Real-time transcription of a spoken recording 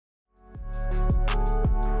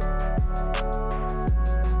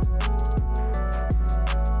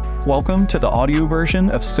Welcome to the audio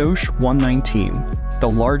version of SOCH 119, the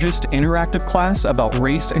largest interactive class about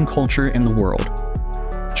race and culture in the world.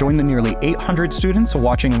 Join the nearly 800 students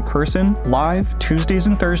watching in person live Tuesdays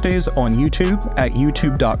and Thursdays on YouTube at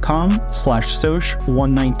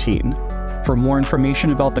youtube.com/SOCH119. For more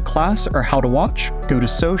information about the class or how to watch, go to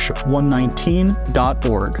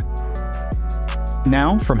SOCH119.org.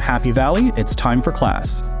 Now, from Happy Valley, it's time for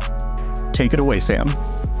class. Take it away, Sam.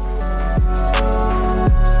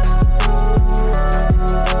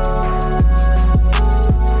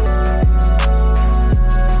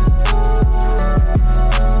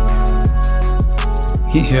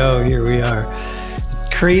 Yo, here we are.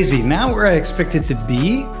 Crazy. Not where I expected to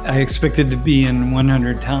be. I expected to be in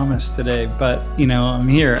 100 Thomas today, but I'm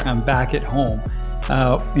here. I'm back at home.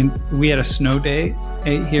 And we had a snow day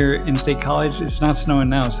here in State College. It's not snowing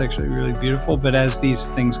now. It's actually really beautiful. But as these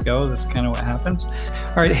things go, that's kind of what happens.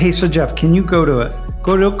 All right. Hey, so Jeff, can you go to a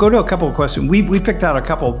couple of questions? We picked out a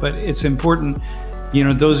couple, but it's important.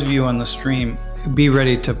 Those of you on the stream, be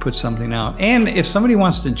ready to put something out. And if somebody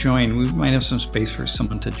wants to join, we might have some space for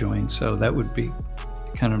someone to join. So that would be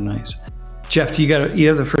kind of nice. Jeff, you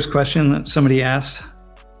have the first question that somebody asked?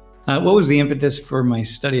 What was the impetus for my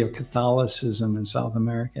study of Catholicism in South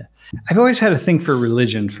America? I've always had a thing for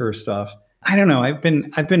religion, first off. I don't know. I've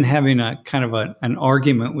been having a kind of an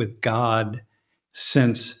argument with God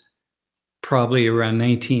since probably around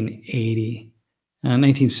 1980,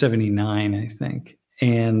 1979, I think.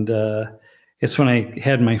 And it's when I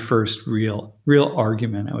had my first real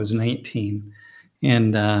argument. I was 19,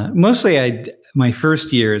 and mostly my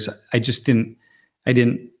first years I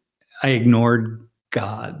ignored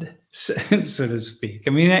God, so to speak.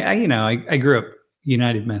 I mean, I grew up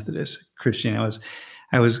United Methodist Christian.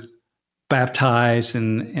 I was baptized,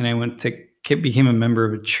 and I became a member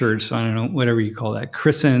of a church. So I don't know, whatever you call that,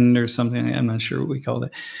 christened or something. I'm not sure what we called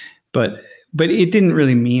it, but it didn't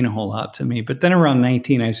really mean a whole lot to me. But then around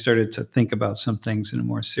 19, I started to think about some things in a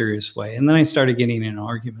more serious way. And then I started getting in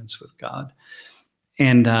arguments with God.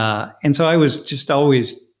 And so I was just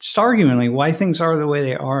always arguing like why things are the way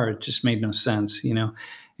they are. It just made no sense,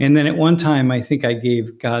 And then at one time, I think I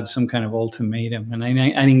gave God some kind of ultimatum, and I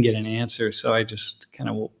didn't get an answer. So I just kind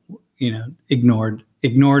of, ignored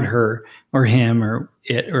her or him or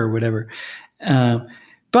it or whatever.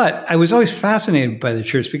 But I was always fascinated by the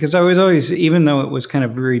church because I was always, even though it was kind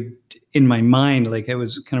of very in my mind, like I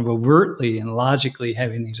was kind of overtly and logically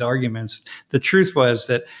having these arguments, the truth was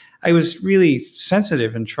that I was really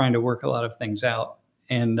sensitive and trying to work a lot of things out.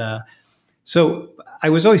 And so I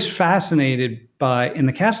was always fascinated in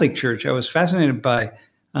the Catholic Church, I was fascinated by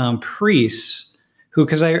priests who,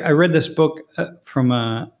 because I read this book from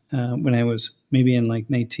when I was maybe in like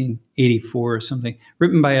 1984 or something,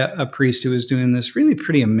 written by a priest who was doing this really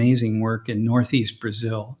pretty amazing work in Northeast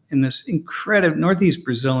Brazil. And this incredible Northeast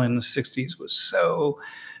Brazil in the 60s was so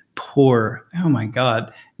poor. Oh my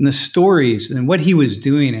God. And the stories and what he was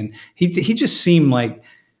doing. And he just seemed like,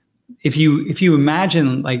 if you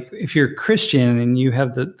imagine, like, if you're a Christian and you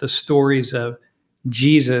have the stories of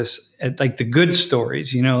Jesus, like the good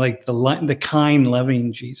stories, like the kind,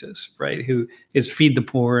 loving Jesus, right? Who is feed the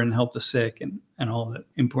poor and help the sick and all the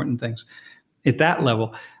important things. At that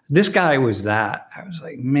level, this guy was that. I was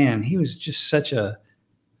like, man, he was just it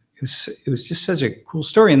was just such a cool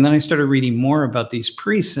story. And then I started reading more about these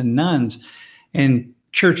priests and nuns and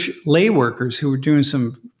church lay workers who were doing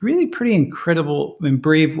some really pretty incredible and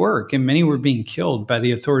brave work. And many were being killed by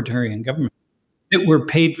the authoritarian government that were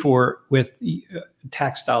paid for with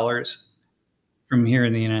tax dollars from here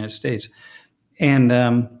in the United States.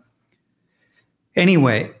 And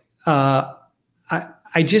anyway, I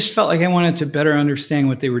just felt like I wanted to better understand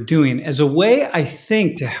what they were doing as a way, I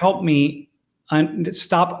think, to help me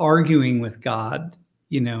stop arguing with God.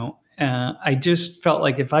 I just felt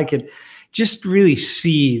like if I could just really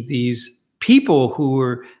see these people who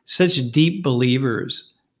were such deep believers,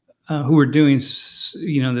 who were doing,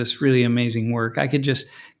 this really amazing work, I could just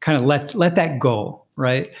kind of let that go,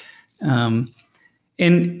 right? And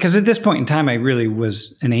because at this point in time, I really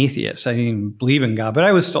was an atheist. I didn't even believe in God, but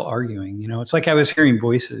I was still arguing. It's like I was hearing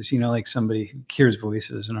voices, like somebody who hears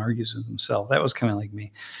voices and argues with himself. That was kind of like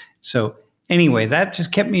me. So anyway, that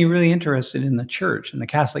just kept me really interested in the church, in the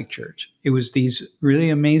Catholic Church. It was these really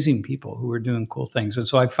amazing people who were doing cool things. And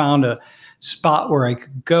so I found a spot where I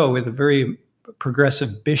could go with a very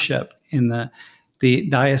progressive bishop in the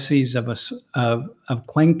diocese of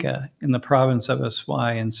Cuenca in the province of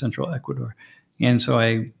Azuay in central Ecuador. And so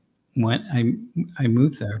I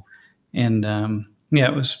moved there, and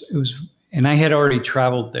it was, and I had already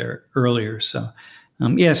traveled there earlier. So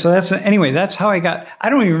Yeah, so that's how I got. I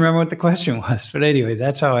don't even remember what the question was, but anyway,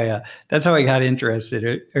 that's how I got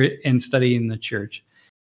interested in studying the church.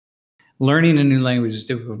 Learning a new language is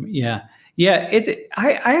difficult. Yeah, yeah.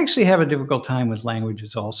 I actually have a difficult time with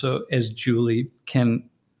languages also, as Julie can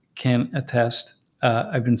attest.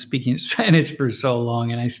 I've been speaking Spanish for so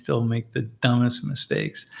long, and I still make the dumbest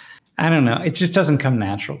mistakes. I don't know. It just doesn't come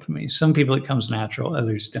natural to me. Some people it comes natural,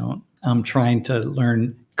 others don't. I'm trying to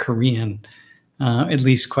learn Korean, at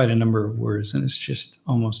least quite a number of words, and it's just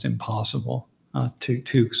almost impossible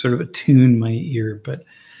to sort of attune my ear. But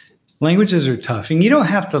languages are tough, and you don't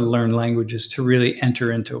have to learn languages to really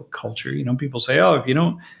enter into a culture. People say, "Oh, if you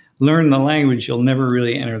don't learn the language, you'll never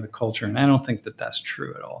really enter the culture," and I don't think that that's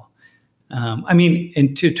true at all. I mean,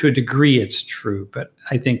 and to a degree, it's true, but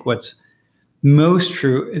I think what's most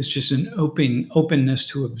true is just an openness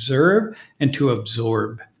to observe and to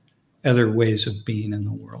absorb other ways of being in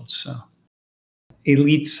the world. So,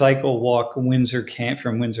 Elite Cycle Walk from Windsor,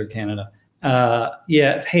 Canada.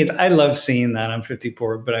 Yeah, hey, I love seeing that. I'm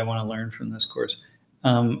 54, but I want to learn from this course.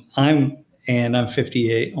 I'm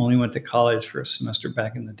 58. Only went to college for a semester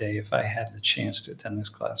back in the day. If I had the chance to attend this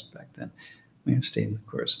class back then, we have stayed in the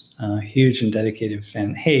course. Huge and dedicated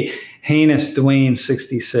fan. Hey, heinous Dwayne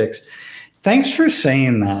 66. Thanks for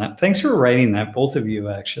saying that. Thanks for writing that, both of you,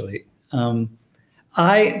 actually.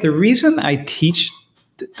 The reason I teach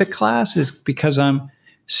the class is because I'm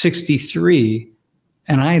 63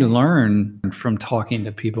 and I learn from talking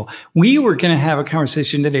to people. We were going to have a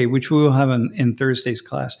conversation today, which we will have in Thursday's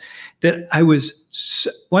class, that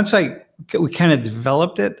we kind of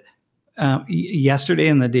developed it yesterday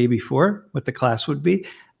and the day before, what the class would be.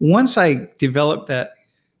 Once I developed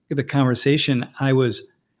the conversation,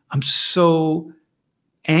 I'm so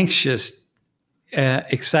anxious,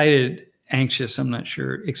 anxious, I'm not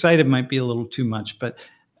sure. Excited might be a little too much, but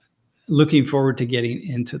looking forward to getting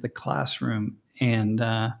into the classroom and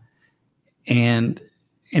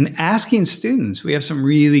asking students. We have some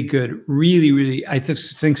really good, really, I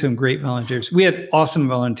think some great volunteers. We had awesome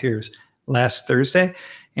volunteers last Thursday,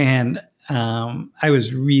 and I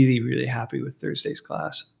was really, really happy with Thursday's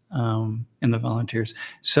class and the volunteers.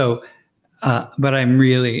 So, but I'm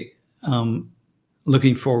really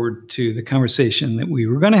looking forward to the conversation that we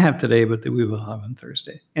were going to have today, but that we will have on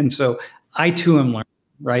Thursday. And so I too am learning,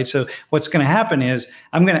 right? So what's going to happen is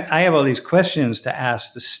I have all these questions to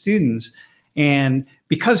ask the students, and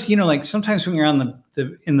because like sometimes when you're on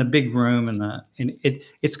in the big room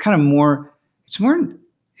it's kind of more, it's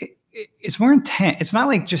more intense. It's not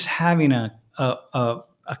like just having a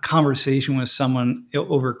conversation with someone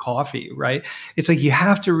over coffee, right? It's like you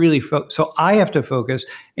have to really focus. So I have to focus,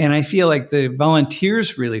 and I feel like the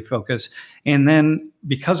volunteers really focus. And then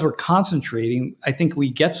because we're concentrating, I think we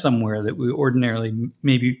get somewhere that we ordinarily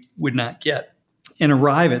maybe would not get, and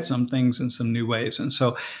arrive at some things in some new ways. And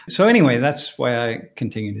so anyway, that's why I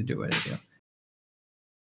continue to do what I do.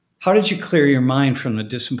 How did you clear your mind from the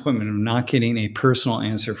disappointment of not getting a personal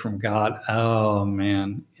answer from God? Oh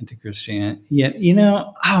man, into Christianity. Yeah,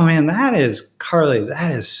 oh man, Carly,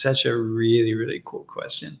 that is such a really, really cool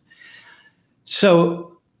question.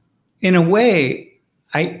 So in a way,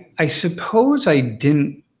 I suppose I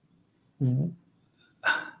didn't.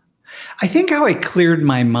 I think how I cleared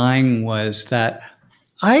my mind was that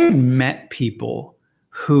I had met people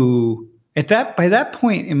who, by that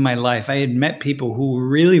point in my life, I had met people who were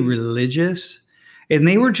really religious, and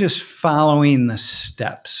they were just following the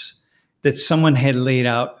steps that someone had laid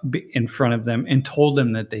out in front of them and told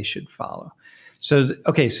them that they should follow. So,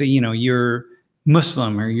 okay, so you're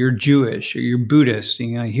Muslim, or you're Jewish, or you're Buddhist,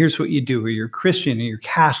 here's what you do, or you're Christian, or you're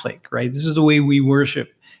Catholic, right? This is the way we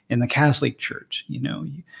worship in the Catholic Church,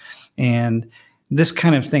 and this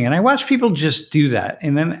kind of thing. And I watched people just do that,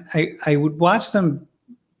 and then I would watch them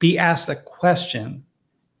be asked a question,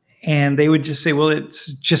 and they would just say, well, it's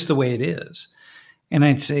just the way it is. And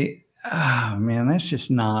I'd say, oh man, that's just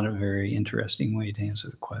not a very interesting way to answer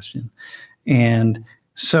the question. And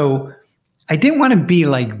so I didn't want to be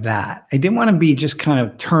like that. I didn't want to be just kind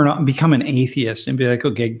of turn on, become an atheist and be like,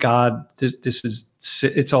 okay, God,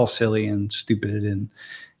 it's all silly and stupid,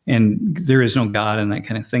 and there is no God and that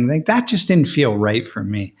kind of thing. Like that just didn't feel right for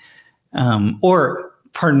me. Or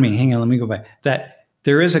pardon me, hang on, let me go back. That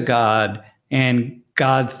there is a God, and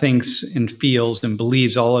God thinks and feels and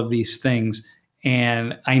believes all of these things.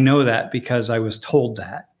 And I know that because I was told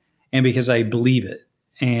that, and because I believe it.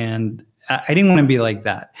 And I didn't want to be like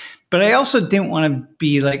that. But I also didn't want to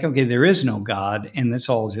be like, okay, there is no God, and it's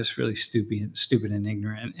all just really stupid and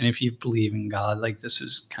ignorant. And if you believe in God, like this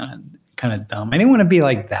is kind of dumb. I didn't want to be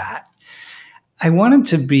like that. I wanted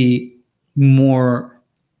to be more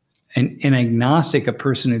an agnostic, a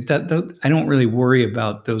person who I don't really worry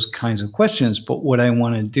about those kinds of questions. But what I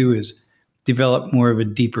want to do is develop more of a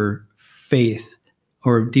deeper faith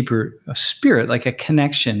or a deeper spirit, like a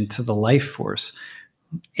connection to the life force.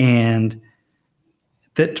 And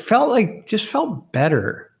that just felt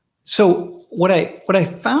better. So what I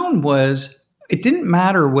found was it didn't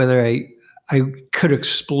matter whether I could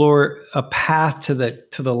explore a path to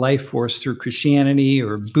the life force through Christianity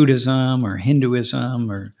or Buddhism or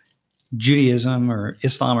Hinduism or Judaism or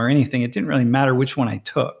Islam or anything. It didn't really matter which one I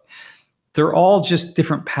took. They're all just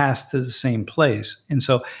different paths to the same place. And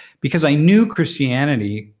so because I knew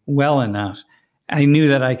Christianity well enough, I knew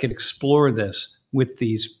that I could explore this with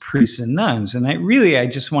these priests and nuns. And I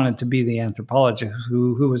just wanted to be the anthropologist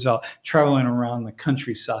who was out traveling around the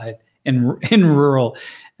countryside in rural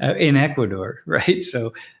in Ecuador, right?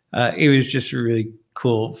 So it was just a really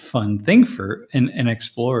cool, fun thing for an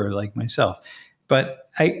explorer like myself. But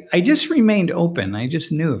I just remained open. I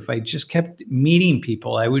just knew if I just kept meeting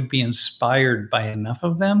people, I would be inspired by enough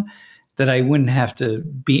of them that I wouldn't have to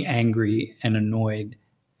be angry and annoyed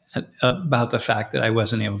about the fact that I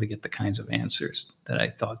wasn't able to get the kinds of answers that I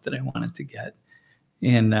thought that I wanted to get.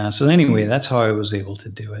 And so anyway, that's how I was able to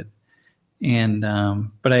do it. And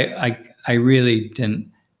but I really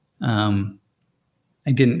didn't.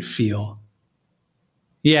 I didn't feel.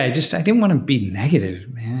 Yeah, I didn't want to be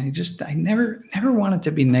negative, man. I never wanted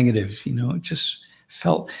to be negative. It just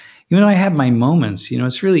felt, even though I have my moments,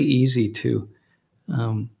 it's really easy to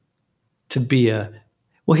be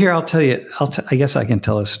well, here, I'll tell you, I guess I can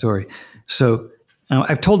tell a story. So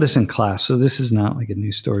I've told this in class, so this is not like a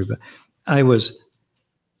new story, but I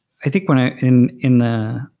think when in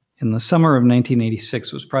the summer of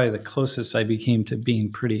 1986 was probably the closest I became to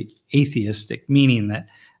being pretty atheistic, meaning that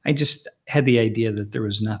I just had the idea that there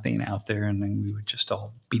was nothing out there and then we would just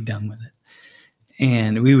all be done with it.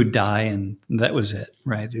 And we would die and that was it,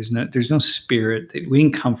 right? There's no spirit. We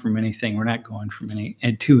didn't come from anything. We're not going from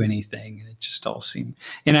to anything. And it just all seemed,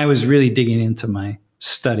 and I was really digging into my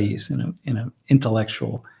studies in an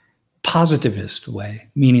intellectual positivist way,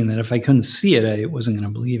 meaning that if I couldn't see it, I wasn't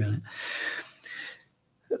going to believe in it.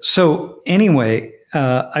 So anyway,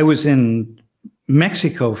 I was in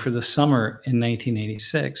Mexico for the summer in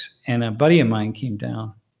 1986, and a buddy of mine came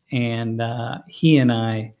down, and he and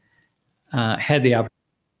I had the opportunity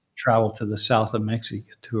to travel to the south of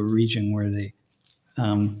Mexico to a region where they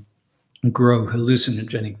grow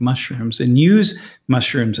hallucinogenic mushrooms and use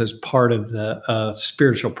mushrooms as part of the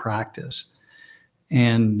spiritual practice,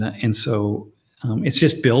 and so it's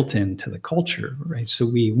just built into the culture, right? So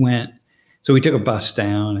we took a bus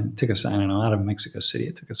down and it took us, I don't know, out of Mexico City.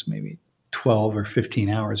 It took us maybe 12 or 15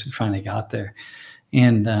 hours. We finally got there.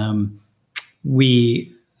 And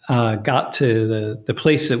we got to the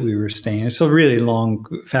place that we were staying. It's a really long,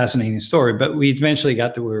 fascinating story, but we eventually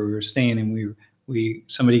got to where we were staying, and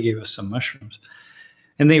somebody gave us some mushrooms.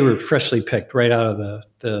 And they were freshly picked right out of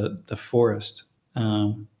the forest,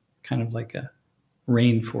 kind of like a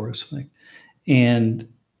rainforest. And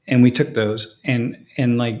we took those, and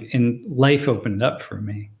life opened up for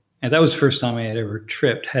me. And that was the first time I had ever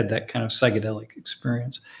had that kind of psychedelic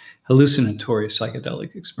experience, hallucinatory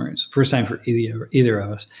psychedelic experience. First time for either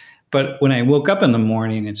of us. But when I woke up in the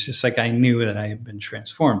morning, it's just like I knew that I had been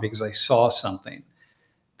transformed because I saw something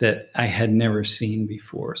that I had never seen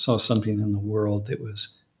before. Saw something in the world that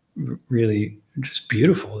was really just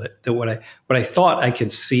beautiful. That what I thought I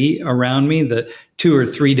could see around me, the 2 or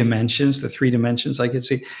 3 dimensions, the 3 dimensions I could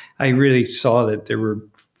see, I really saw that there were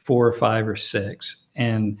 4 or 5 or 6.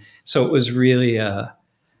 And so it was really,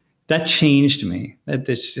 that changed me.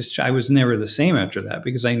 I was never the same after that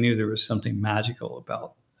because I knew there was something magical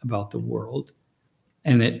about the world.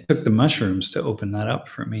 And it took the mushrooms to open that up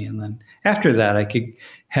for me. And then after that, I could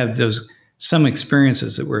have some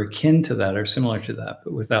experiences that were akin to that or similar to that,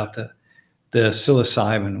 but without the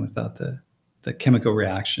psilocybin, without the chemical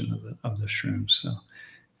reaction of the shrooms. So,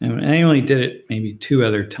 and I only did it maybe 2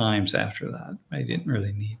 other times after that. I didn't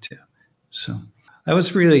really need to. So that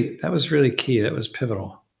was really key. That was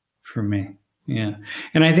pivotal for me. Yeah.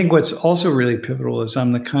 And I think what's also really pivotal is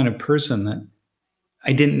I'm the kind of person that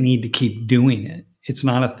I didn't need to keep doing it. It's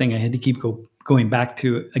not a thing I had to keep going back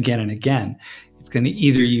to again and again. It's going to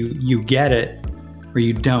either you get it or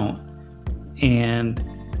you don't. And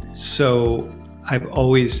so I've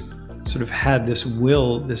always sort of had this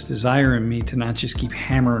desire in me to not just keep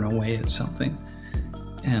hammering away at something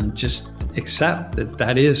and just accept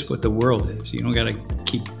that is what the world is. You don't got to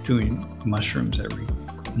keep doing mushrooms every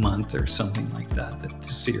month or something like that.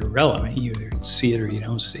 That's irrelevant. You either see it or you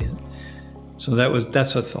don't see it. So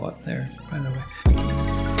that's a thought there, by the way.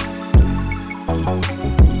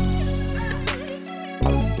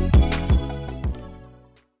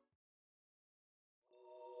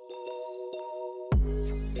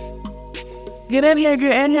 Get in here,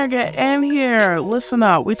 get in here, get in here. Listen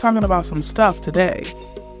up. We're talking about some stuff today.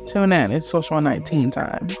 Tune in. It's Social 119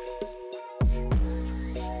 time.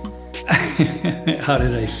 How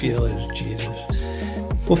did I feel as Jesus?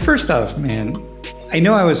 Well, first off, man, I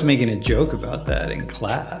know I was making a joke about that in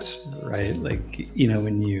class, right? Like,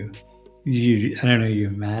 when you I don't know, you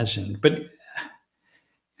imagined, but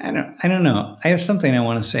I don't know. I have something I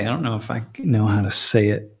want to say. I don't know if I know how to say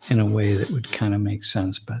it in a way that would kind of make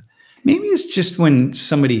sense, but maybe it's just when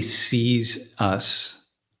somebody sees us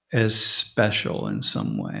as special in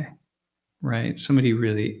some way, right? Somebody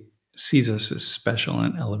really sees us as special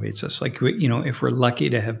and elevates us. Like, if we're lucky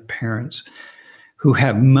to have parents who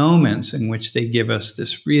have moments in which they give us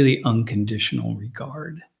this really unconditional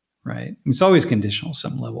regard, right? It's always conditional at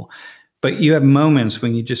some level, but you have moments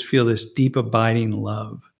when you just feel this deep, abiding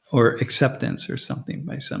love or acceptance or something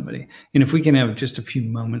by somebody. And if we can have just a few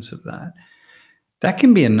moments of that, that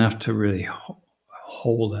can be enough to really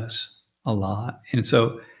hold us a lot. And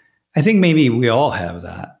so I think maybe we all have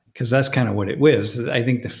that, because that's kind of what it was. I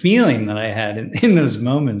think the feeling that I had in those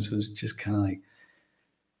moments was just kind of like,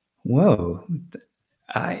 whoa,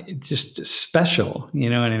 just special,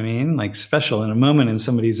 you know what I mean? Like special in a moment in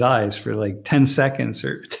somebody's eyes for like 10 seconds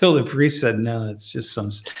or till the priest said, no, it's just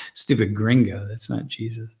some stupid gringo. That's not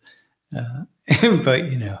Jesus. But,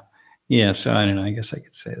 yeah, so I don't know. I guess I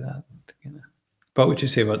could say that. But what would you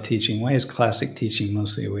say about teaching? Why is classic teaching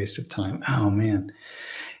mostly a waste of time? Oh, man.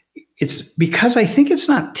 It's because I think it's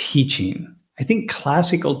not teaching. I think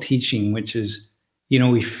classical teaching, which is,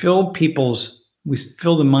 we fill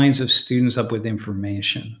the minds of students up with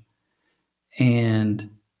information. And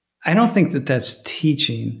I don't think that that's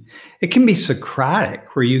teaching. It can be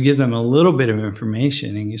Socratic, where you give them a little bit of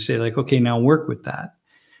information and you say, like, okay, now work with that.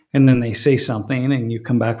 And then they say something and you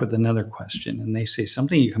come back with another question. And they say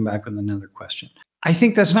something, you come back with another question. I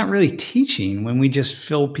think that's not really teaching when we just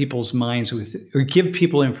fill people's minds with, or give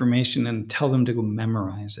people information and tell them to go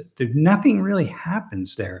memorize it. Nothing really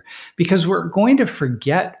happens there, because we're going to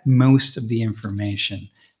forget most of the information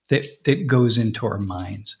that goes into our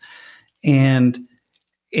minds. And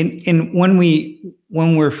when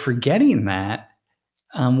we're forgetting that,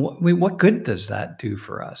 what good does that do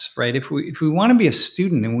for us, right? If we want to be a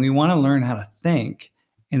student and we want to learn how to think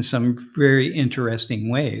in some very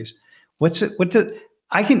interesting ways, I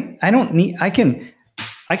can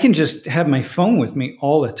just have my phone with me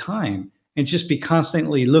all the time and just be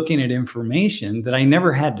constantly looking at information that I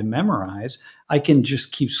never had to memorize. I can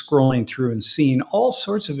just keep scrolling through and seeing all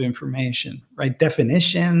sorts of information, right?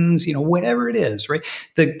 Definitions, whatever it is, right?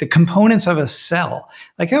 The components of a cell.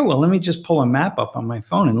 Like, oh, well, let me just pull a map up on my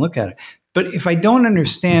phone and look at it. But if I don't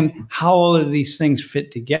understand how all of these things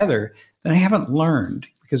fit together, then I haven't learned,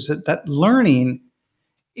 because that learning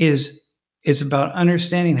is about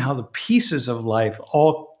understanding how the pieces of life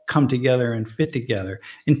all come together and fit together.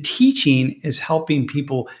 And teaching is helping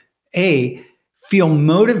people, feel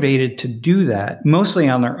motivated to do that, mostly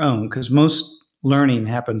on their own, because most learning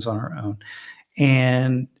happens on our own.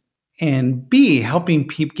 And B,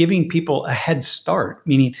 giving people a head start,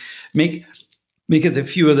 meaning make it a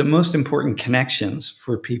few of the most important connections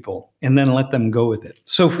for people and then let them go with it.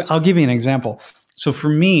 So I'll give you an example. So for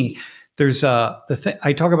me, there's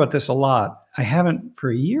I talk about this a lot. I haven't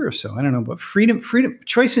for a year or so. I don't know, but freedom,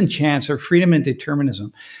 choice and chance, or freedom and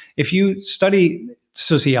determinism. If you study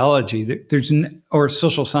sociology, or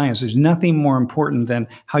social science, there's nothing more important than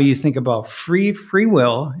how you think about free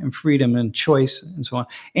will and freedom and choice and so on,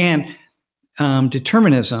 and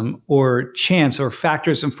determinism or chance or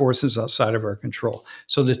factors and forces outside of our control.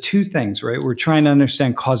 So the two things, right? We're trying to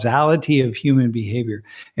understand causality of human behavior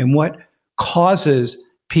and what causes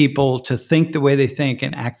people to think the way they think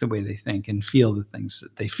and act the way they think and feel the things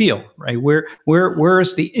that they feel, right? Where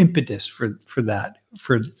is the impetus for that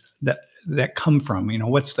come from?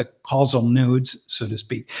 What's the causal nodes, so to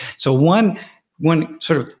speak? So one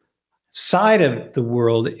sort of side of the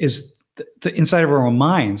world is the inside of our own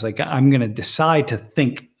minds. Like, I'm going to decide to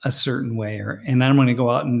think a certain way, and I'm going to go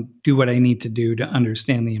out and do what I need to do to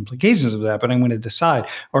understand the implications of that. But I'm going to decide,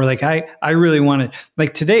 or like, I really want to,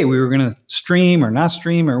 like today we were going to stream or not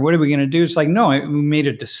stream, or what are we going to do? It's like, no, we made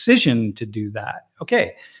a decision to do that.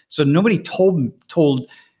 Okay. So nobody told me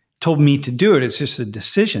to do it. It's just a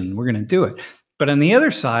decision. We're going to do it. But on the other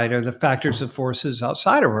side are the factors of forces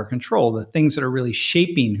outside of our control, the things that are really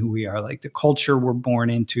shaping who we are, like the culture we're born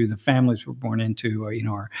into, the families we're born into,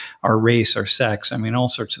 or, our race, our sex, all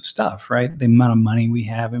sorts of stuff, right? The amount of money we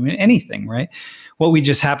have, anything, right? What we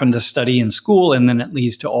just happen to study in school, and then it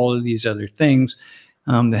leads to all of these other things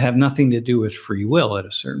that have nothing to do with free will at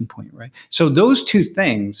a certain point, right? So those two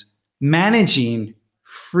things, managing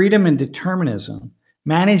freedom and determinism,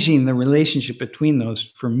 managing the relationship between those,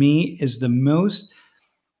 for me, is the most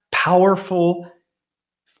powerful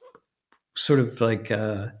sort of like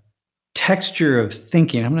texture of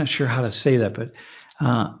thinking. I'm not sure how to say that, but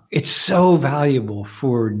it's so valuable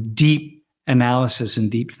for deep analysis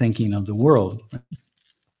and deep thinking of the world.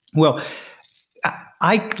 Well,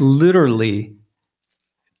 I literally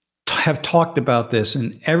have talked about this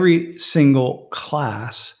in every single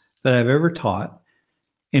class that I've ever taught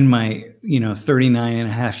in my 39 and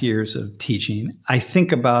a half years of teaching. I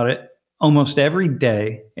think about it almost every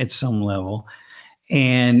day at some level.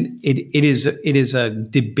 And it is a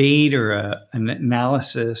debate or an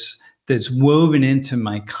analysis that's woven into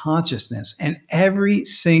my consciousness. And every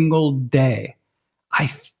single day, I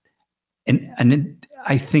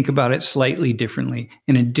think about it slightly differently.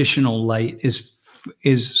 An additional light is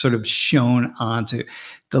sort of shown onto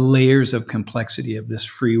the layers of complexity of this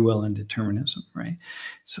free will and determinism, right?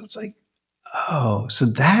 So it's like, oh, so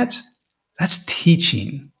that's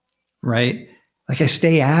teaching, right? Like I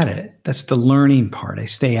stay at it. That's the learning part. I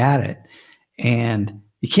stay at it. And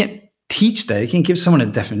you can't teach that. You can't give someone a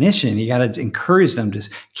definition. You got to encourage them to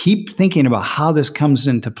keep thinking about how this comes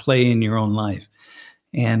into play in your own life.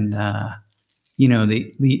 And,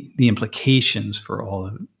 the implications for all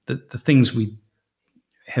of the things we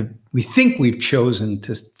think we've chosen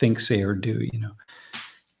to think, say, or do,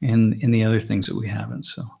 and the other things that we haven't.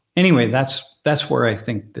 So anyway, that's where I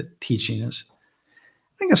think that teaching is.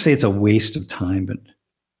 I think I'll say it's a waste of time, but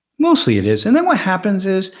mostly it is. And then what happens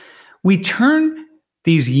is we turn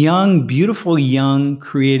these young, beautiful, young,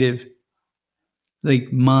 creative,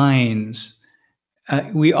 like minds.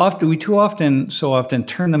 We too often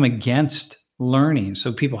turn them against learning.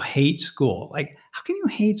 So people hate school. Like, how can you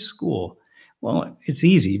hate school? Well, it's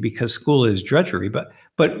easy because school is drudgery, but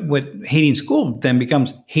what hating school then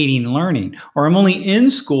becomes hating learning. Or I'm only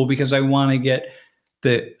in school because I want to get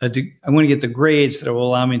the grades that will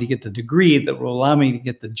allow me to get the degree, that will allow me to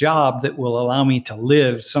get the job, that will allow me to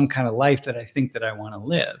live some kind of life that I think that I want to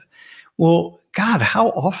live. Well, God, how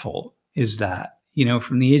awful is that?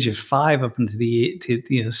 From the age of 5 up into the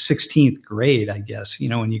 16th grade, I guess,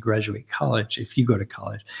 when you graduate college, if you go to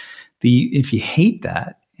college, if you hate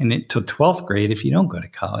that, and till 12th grade, if you don't go to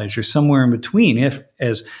college, or somewhere in between, a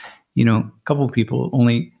couple of people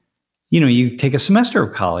only, you take a semester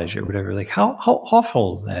of college or whatever, like how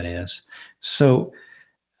awful that is. So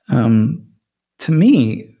to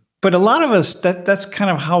me, but a lot of us, that's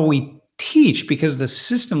kind of how we teach, because the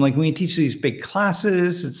system, like when we teach these big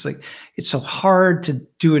classes, it's like, it's so hard to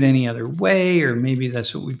do it any other way, or maybe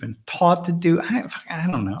that's what we've been taught to do. I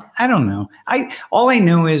don't know. All I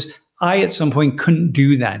know is I, at some point, couldn't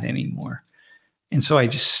do that anymore. And so I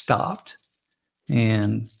just stopped,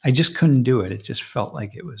 and I just couldn't do it. It just felt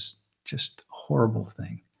like it was just a horrible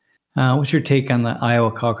thing. What's your take on the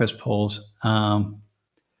Iowa caucus polls?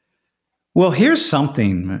 Well, here's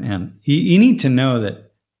something, man. You need to know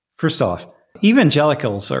that, first off,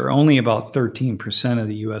 evangelicals are only about 13% of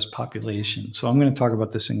the U.S. population. So I'm going to talk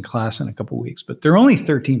about this in class in a couple of weeks, but they're only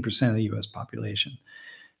 13% of the U.S. population.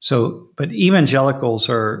 So, but evangelicals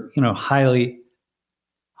are, they're highly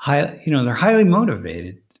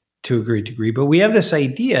motivated to a great degree. But we have this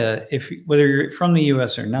idea, whether you're from the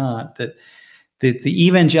U.S. or not, that the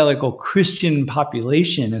evangelical Christian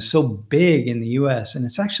population is so big in the U.S., and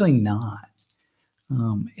it's actually not.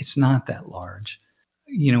 It's not that large.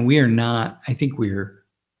 We are not. I think we're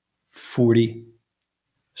 46%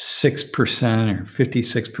 or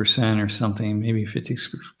 56% or something, maybe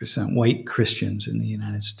 56% white Christians in the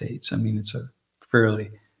United States. I mean,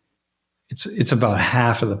 it's about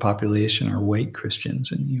half of the population are white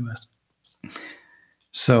Christians in the U.S.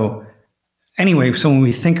 So anyway, so when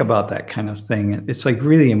we think about that kind of thing, it's like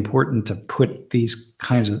really important to put these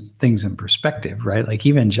kinds of things in perspective, right? Like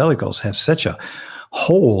evangelicals have such a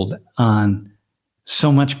hold on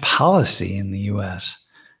so much policy in the U.S.,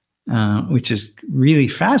 which is really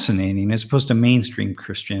fascinating, as opposed to mainstream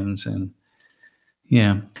Christians. And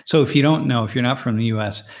yeah, so if you don't know, if you're not from the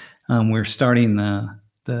U.S., we're starting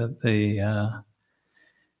the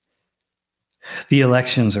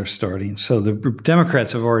elections are starting. So the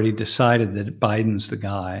Democrats have already decided that Biden's the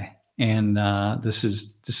guy, and this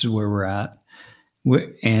is where we're at.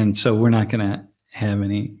 And so we're not going to have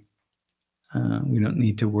any. We don't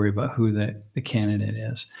need to worry about who the candidate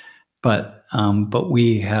is, but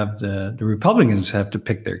we have the Republicans have to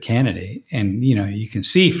pick their candidate, and you can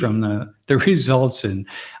see from the results in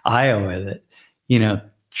Iowa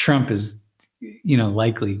that Trump is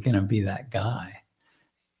likely going to be that guy.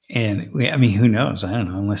 And who knows? I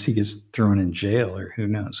don't know, unless he gets thrown in jail or who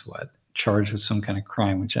knows what, charged with some kind of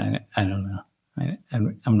crime, which I don't know.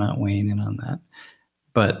 I'm not weighing in on that.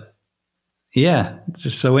 But yeah,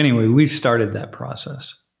 so anyway, we started that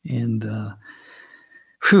process, and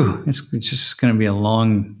it's just going to be a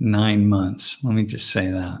long 9 months. Let me just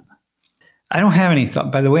say that. I don't have any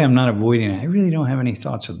thought. By the way, I'm not avoiding it. I really don't have any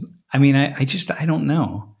thoughts of. I mean, I don't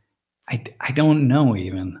know. I don't know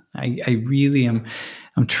even. I really am.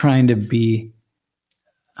 I'm trying to be.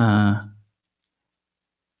 I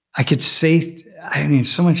could say. I mean,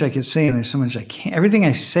 so much I could say, and there's so much I can't. Everything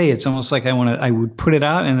I say, it's almost like I would put it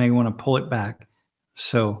out, and I want to pull it back.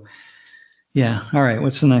 So, yeah. All right.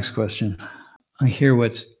 What's the next question? I hear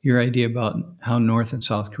what's your idea about how North and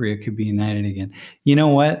South Korea could be united again. You know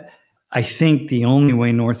what? I think the only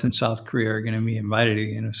way North and South Korea are going to be invited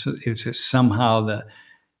again is if somehow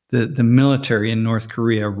the military in North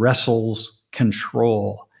Korea wrestles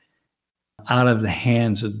control out of the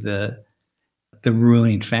hands of the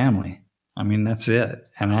ruling family. I mean, that's it.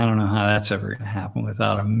 And I don't know how that's ever going to happen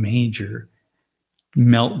without a major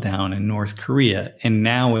meltdown in North Korea. And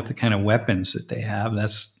now with the kind of weapons that they have,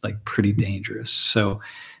 that's like pretty dangerous. So,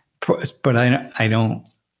 but I don't,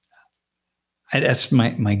 that's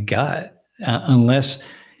my gut. Unless,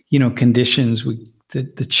 conditions with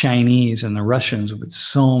the Chinese and the Russians with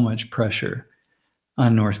so much pressure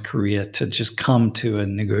on North Korea to just come to a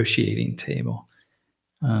negotiating table.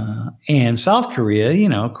 And South Korea,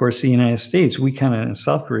 of course, the United States,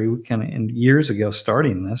 South Korea, years ago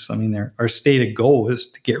starting this, I mean, our stated goal is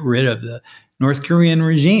to get rid of the North Korean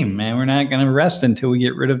regime, man. We're not going to rest until we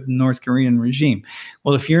get rid of the North Korean regime.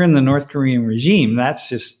 Well, if you're in the North Korean regime, that's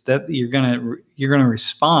just that you're going to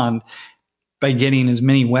respond by getting as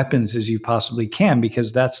many weapons as you possibly can,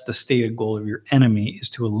 because that's the stated goal of your enemy, is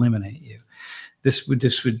to eliminate you. This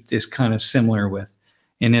is kind of similar with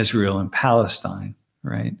in Israel and Palestine.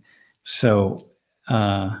 Right. So, if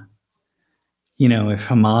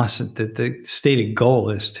Hamas, the stated goal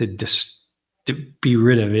is to be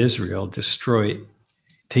rid of Israel,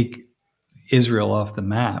 take Israel off the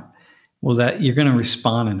map, well, that you're going to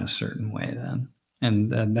respond in a certain way then.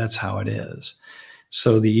 And that's how it is.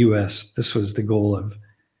 So the U.S., this was the goal of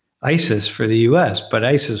ISIS for the U.S., but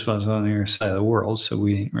ISIS was on the other side of the world, so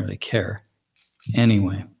we didn't really care.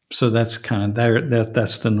 Anyway, so that's kind of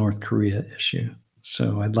that's the North Korea issue.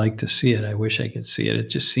 So I'd like to see it. I wish I could see it. It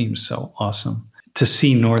just seems so awesome to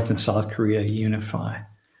see North and South Korea unify.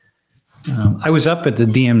 I was up at the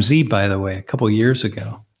DMZ, by the way, a couple of years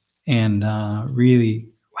ago, and really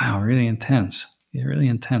intense. Yeah, really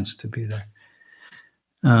intense to be there.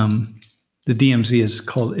 The DMZ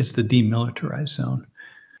is the demilitarized zone.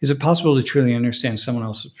 Is it possible to truly understand someone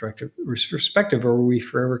else's perspective, or are we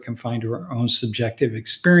forever confined to our own subjective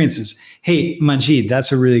experiences? Hey, Majid,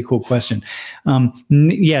 that's a really cool question.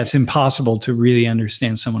 Yeah, it's impossible to really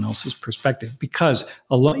understand someone else's perspective, because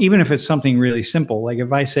even if it's something really simple, like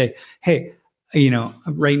if I say, hey,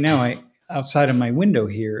 right now outside of my window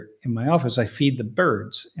here in my office, I feed the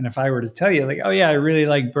birds. And if I were to tell you, like, oh yeah, I really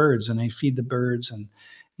like birds and I feed the birds, and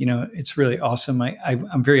it's really awesome.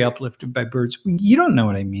 I'm very uplifted by birds. You don't know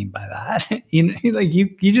what I mean by that.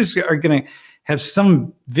 You just are going to have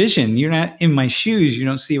some vision. You're not in my shoes. You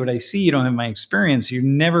don't see what I see. You don't have my experience. You're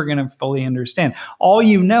never going to fully understand. All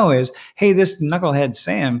you know is, hey, this knucklehead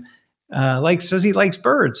Sam says he likes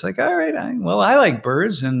birds. Like, all right, I like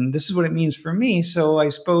birds, and this is what it means for me. So I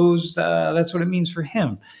suppose that's what it means for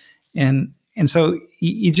him. And so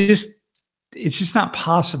it's just not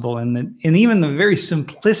possible. And even the very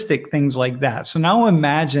simplistic things like that. So now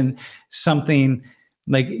imagine something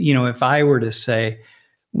like, if I were to say,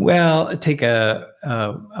 well, take a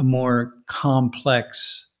more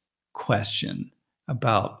complex question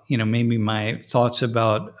about, maybe my thoughts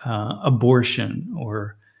about abortion,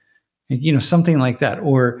 or, something like that,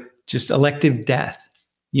 or just elective death,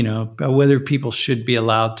 about whether people should be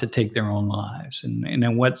allowed to take their own lives, and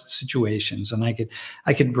in what situations. And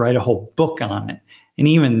I could write a whole book on it. And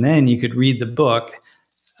even then, you could read the book.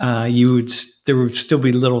 There would still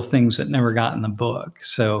be little things that never got in the book.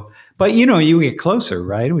 So, but you get closer,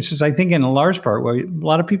 right? Which is, I think, in a large part why a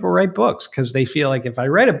lot of people write books, because they feel like if I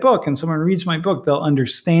write a book and someone reads my book, they'll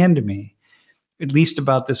understand me, at least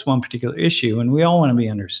about this one particular issue. And we all want to be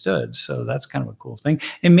understood. So that's kind of a cool thing.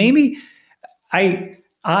 And maybe I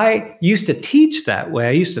used to teach that way.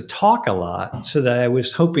 I used to talk a lot, so that I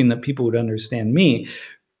was hoping that people would understand me.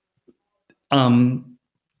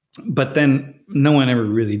 But then no one ever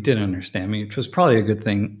really did understand me, which was probably a good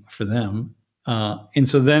thing for them. And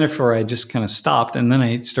so then I just kind of stopped, and then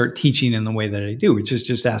I start teaching in the way that I do, which is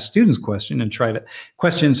just ask students questions and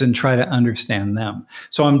try to understand them.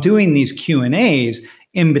 So I'm doing these Q&As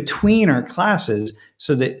in between our classes,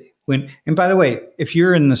 so that And by the way, if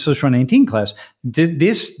you're in the Social 119 class,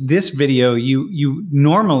 this video, you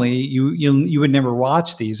normally you would never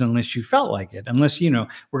watch these unless you felt like it, unless, we're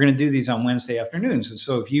going to do these on Wednesday afternoons. And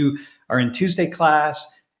so if you are in Tuesday class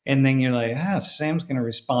and then you're like, Sam's going to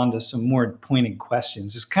respond to some more pointed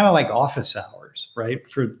questions, it's kind of like office hours, right?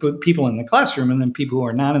 For people in the classroom and then people who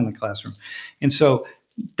are not in the classroom. And so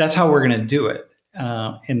that's how we're going to do it.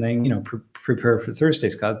 And then, prepare for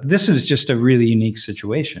Thursday's class. This is just a really unique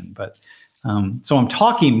situation, but so I'm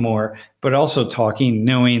talking more, but also talking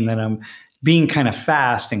knowing that I'm being kind of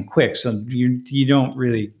fast and quick, so you don't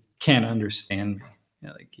really can't understand me.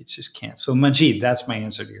 You just can't. So Majid, that's my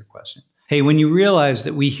answer to your question. Hey, when you realize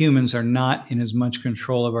that we humans are not in as much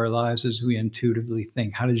control of our lives as we intuitively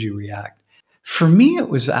think, how did you react? For me, it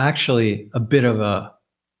was actually a bit of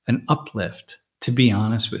an uplift, to be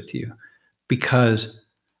honest with you, because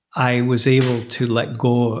I was able to let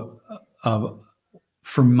go of,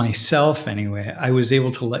 for myself anyway, I was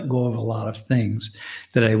able to let go of a lot of things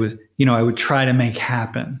that I would try to make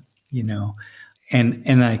happen,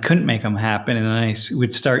 and I couldn't make them happen. And then I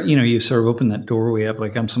would start, you sort of open that doorway up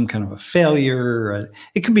like I'm some kind of a failure. Or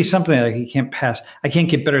it could be something like I can't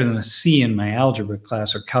get better than a C in my algebra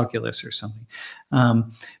class or calculus or something.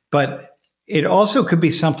 But it also could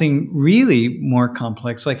be something really more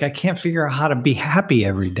complex. Like I can't figure out how to be happy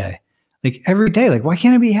every day. Like every day, like why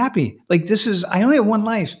can't I be happy? Like I only have one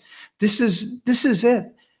life. This is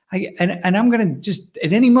it. And I'm going to just,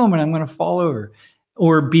 at any moment, I'm going to fall over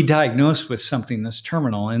or be diagnosed with something that's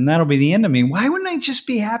terminal, and that'll be the end of me. Why wouldn't I just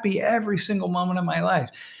be happy every single moment of my life?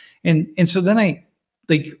 And so then I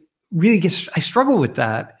struggle with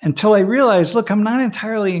that until I realize, look, I'm not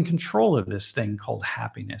entirely in control of this thing called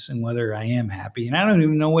happiness and whether I am happy. And I don't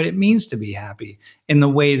even know what it means to be happy in the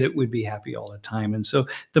way that would be happy all the time. And so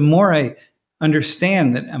the more I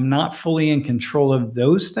understand that I'm not fully in control of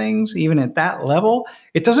those things, even at that level,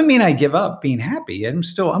 it doesn't mean I give up being happy. I'm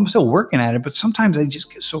still working at it, but sometimes I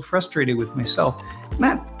just get so frustrated with myself,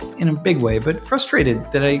 not in a big way, but frustrated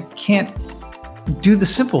that I can't do the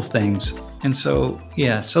simple things. And so,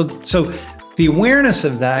 so the awareness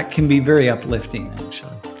of that can be very uplifting,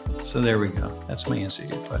 actually. So there we go. That's my answer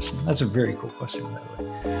to your question. That's a very cool question, by the way.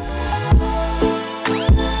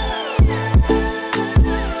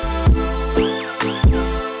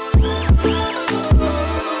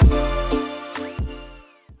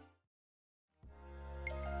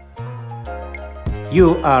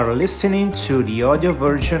 You are listening to the audio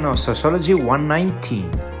version of Sociology 119.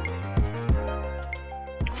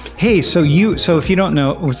 Hey, so if you don't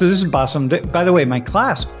know, so this is Bassam. By the way, my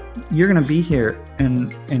class, you're going to be here in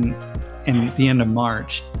the end of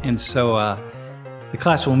March, and so the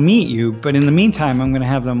class will meet you. But in the meantime, I'm going to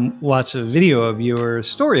have them watch a video of you or a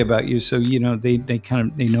story about you, so they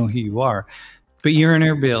know who you are. But you're in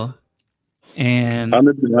Erbil, and I'm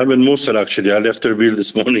in Mosul actually. I left Erbil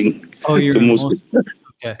this morning. Oh, you're in Mosul.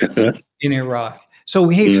 Okay, in Iraq. So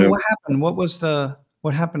so what happened?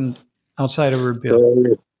 What happened outside of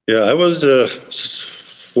Erbil? I was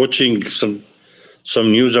watching some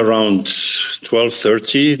news around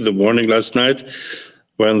 12:30 in the morning last night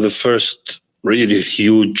when the first really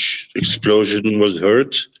huge explosion was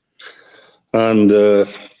heard, and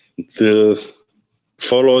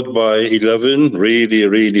followed by 11 really,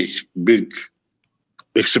 really big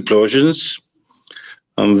explosions.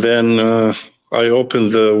 And then I opened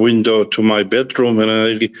the window to my bedroom and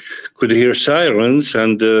I could hear sirens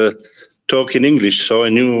and talk in English. So I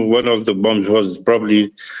knew one of the bombs was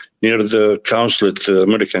probably near the consulate, the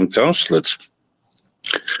American consulate.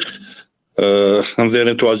 And then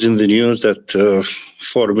it was in the news that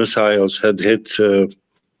 4 missiles had hit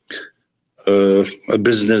a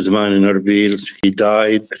businessman in Erbil. He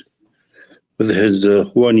died with his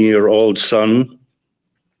 1-year-old son.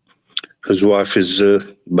 His wife is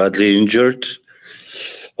badly injured.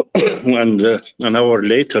 And an hour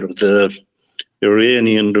later, the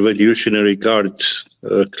Iranian Revolutionary Guard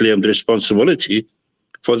claimed responsibility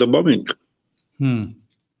for the bombing. Yeah.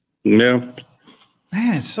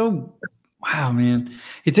 Man, it's so, wow, man.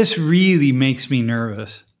 This really makes me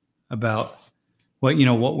nervous about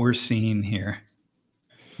what we're seeing here.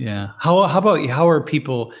 Yeah. How about you? How are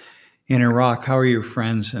people in Iraq? How are your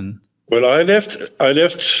friends? Well, I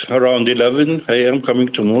left around 11 a.m. coming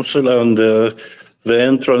to Mosul, and the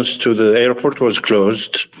entrance to the airport was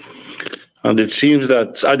closed. And it seems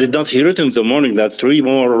that I did not hear it in the morning that 3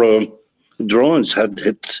 more drones had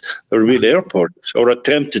hit Erbil airport or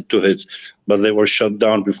attempted to hit, but they were shut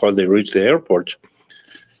down before they reached the airport.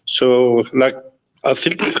 So, I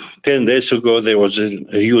think 10 days ago, there was a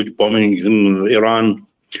huge bombing in Iran,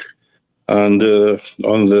 and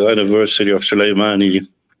on the anniversary of Soleimani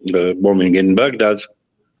bombing in Baghdad.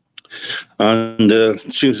 And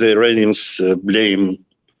since the Iranians blame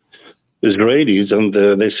Israelis, and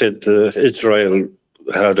they said Israel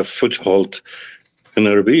had a foothold in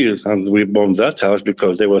Erbil, and we bombed that house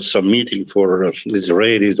because there was some meeting for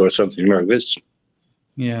Israelis or something like this.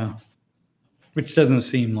 Yeah. Which doesn't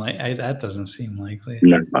seem like, that doesn't seem likely.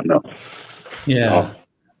 No. Yeah. No.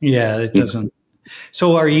 Yeah, it doesn't.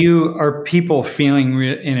 So are people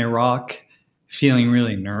in Iraq feeling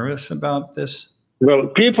really nervous about this? Well,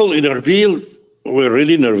 people in Erbil were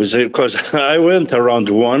really nervous because I went around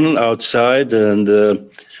one outside, and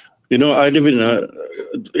I live in a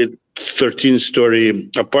 13-story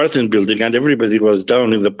apartment building, and everybody was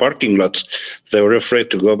down in the parking lots. They were afraid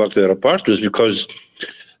to go back to their apartments because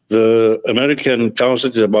the American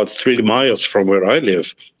consulate is about 3 miles from where I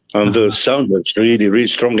live, and the sound was really, really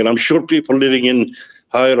strong. And I'm sure people living in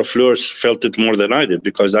higher floors felt it more than I did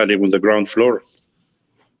because I live on the ground floor.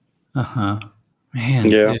 Man.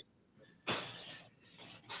 Yeah.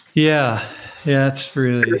 Yeah. It's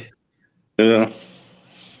really. Yeah.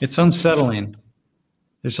 It's unsettling.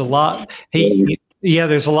 There's a lot. Hey, yeah,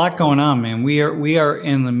 there's a lot going on, man. We are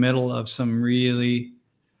in the middle of some really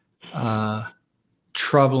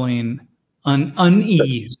troubling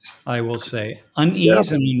unease, I will say.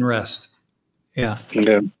 Unease and unrest. Yeah.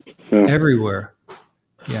 Everywhere.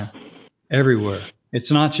 Yeah. Everywhere.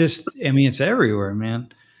 It's not just, it's everywhere,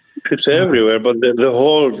 man. It's everywhere, but the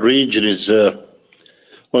whole region is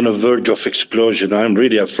on a verge of explosion. I'm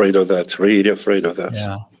really afraid of that.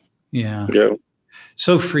 Yeah.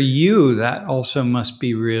 So for you, that also must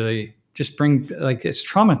be really it's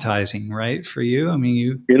traumatizing, right? For you,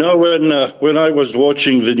 when I was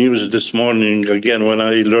watching the news this morning again, when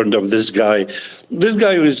I learned of this guy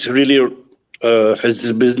was really is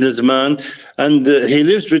a businessman, and he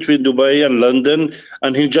lives between Dubai and London,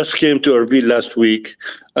 and he just came to Erbil last week,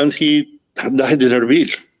 and he died in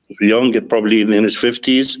Erbil, young, probably in his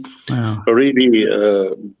 50s. Wow. A really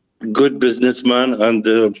good businessman, and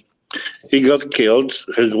he got killed.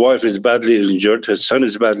 His wife is badly injured. His son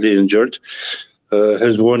is badly injured.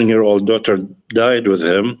 His 1-year-old daughter died with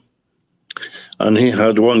him. And he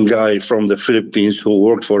had one guy from the Philippines who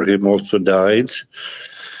worked for him also died.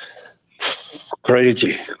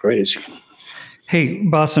 Crazy. Hey,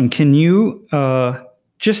 Bassem, can you,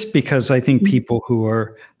 just because I think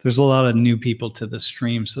there's a lot of new people to the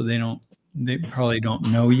stream, so they probably don't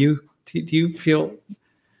know you. Do you feel,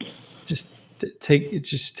 just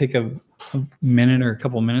take a minute or a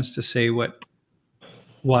couple minutes to say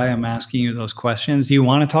why I'm asking you those questions? Do you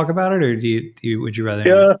want to talk about it, or would you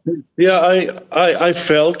rather? Yeah. I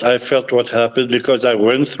felt what happened because I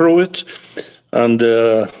went through it, and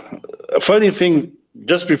a funny thing,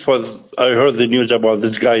 just before I heard the news about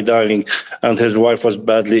this guy dying and his wife was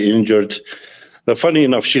badly injured, funny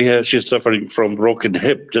enough, she's suffering from broken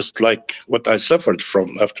hip, just like what I suffered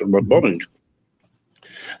from after my bombing.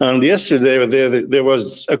 And yesterday there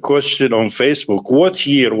was a question on Facebook: what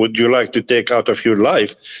year would you like to take out of your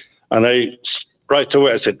life? And right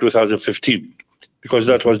away I said 2015, because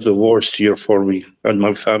that was the worst year for me and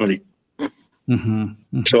my family.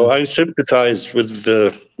 So I sympathize with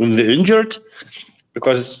the injured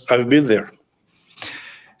because I've been there.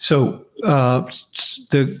 So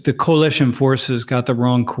the coalition forces got the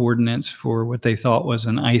wrong coordinates for what they thought was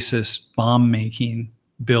an ISIS bomb-making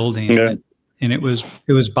building. Yeah. And it was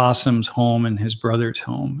Bassem's home and his brother's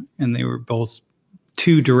home, and they were both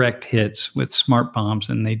 2 direct hits with smart bombs,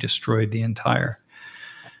 and they destroyed the entire.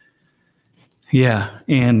 Yeah,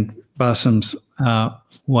 and Bassem's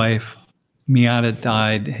wife Miata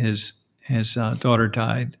died. His daughter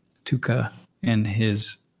died, Tuka, and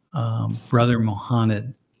his brother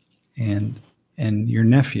Mohammed, and your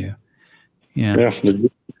nephew. Yeah.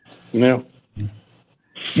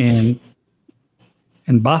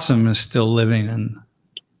 And Bassem is still living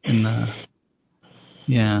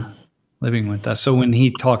living with us. So when he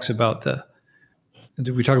talks about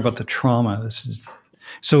we talk about the trauma,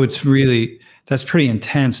 it's really, that's pretty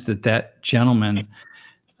intense that gentleman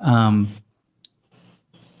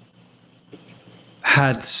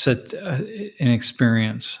had such an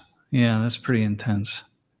experience. Yeah, that's pretty intense.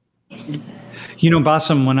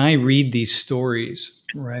 Bassem, when I read these stories,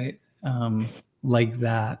 right, like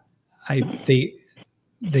that, they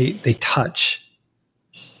touch.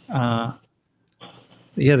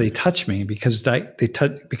 They touch me because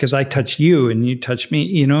I touch you and you touch me.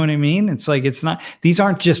 You know what I mean? It's like, it's not, these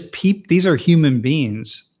aren't just people, these are human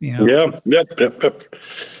beings, Yeah.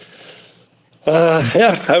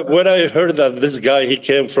 When I heard that this guy, he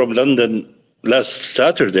came from London last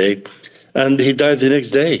Saturday and he died the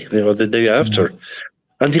next day, the day after.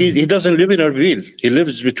 And he doesn't live in Erbil. He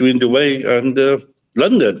lives between Dubai and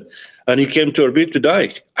London. And he came to Erbil to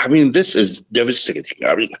die. I mean, this is devastating.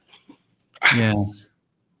 I mean,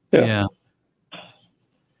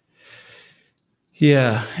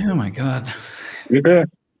 yeah. Oh my God. Yeah.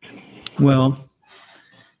 Well,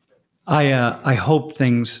 I hope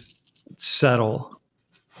things settle,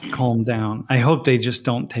 calm down. I hope they just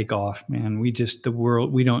don't take off, man. We don't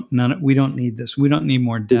need this. We don't need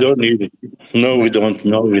more death. We don't need it. No, we don't.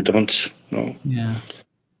 No, we don't. No. Yeah.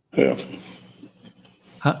 Yeah.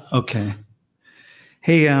 Okay.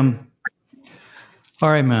 Hey, all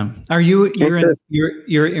right, man. You're at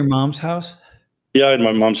your mom's house? Yeah, in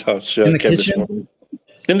my mom's house. Yeah, in the kitchen?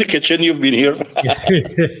 In the kitchen, you've been here.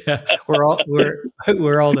 Where all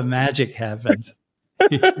the magic happens.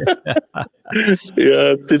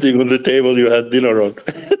 Yeah, sitting on the table you had dinner on.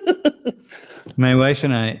 My wife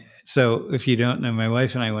and I, so if you don't know, my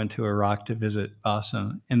wife and I went to Iraq to visit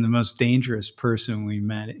Bassem, and the most dangerous person we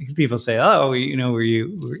met, people say, oh,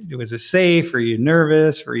 was it safe? Were you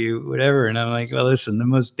nervous? Were you whatever? And I'm like, well, listen, the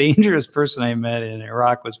most dangerous person I met in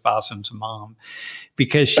Iraq was Bassem's mom,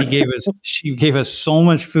 because she gave us so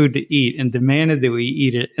much food to eat and demanded that we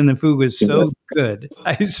eat it. And the food was so good.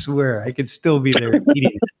 I swear I could still be there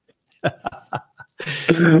eating it.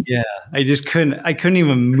 Yeah, I couldn't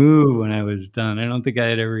even move when I was done. I don't think I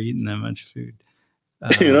had ever eaten that much food.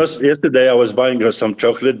 Yesterday I was buying her some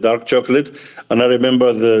chocolate, dark chocolate, and I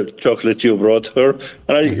remember the chocolate you brought her.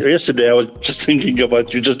 And yesterday I was just thinking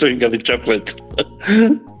about you, just drinking the chocolate.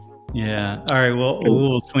 Yeah. All right.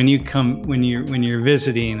 Well, when you're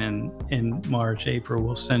visiting in March, April,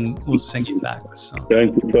 we'll send you back with some.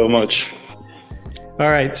 Thank you so much. All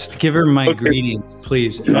right. Give her my greetings,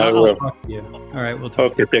 please. And I'll talk to you. All right. We'll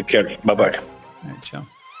talk. Okay. Take care. Bye-bye. All right. Ciao.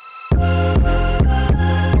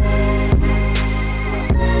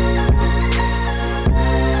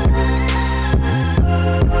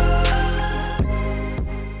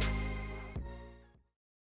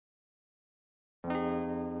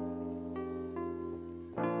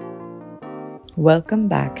 Welcome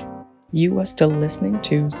back. You are still listening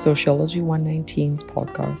to Sociology 119's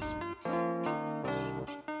podcast.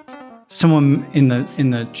 Someone in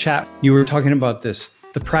the chat, you were talking about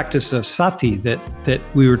the practice of sati that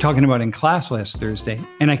we were talking about in class last Thursday,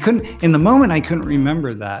 and I couldn't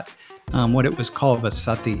remember that what it was called, but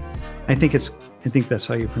sati. I think that's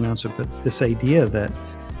how you pronounce it. But this idea that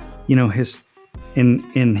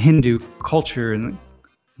in Hindu culture, and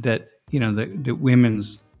that the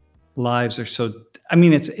women's lives are so, I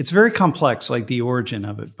mean, it's very complex, like the origin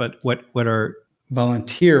of it. But what our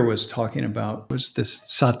volunteer was talking about was this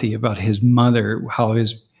sati, about his mother, how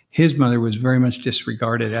his mother was very much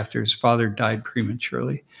disregarded after his father died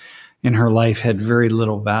prematurely, and her life had very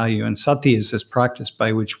little value. And sati is this practice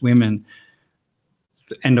by which women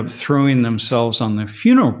end up throwing themselves on the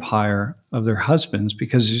funeral pyre of their husbands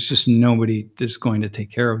because there's just nobody that's going to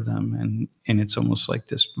take care of them, and it's almost like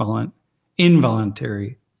this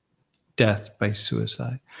involuntary death by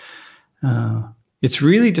suicide. It's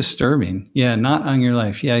really disturbing. Yeah, not on your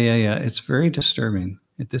life. Yeah. It's very disturbing.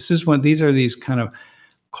 These are these kind of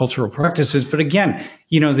cultural practices. But again,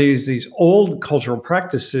 there's these old cultural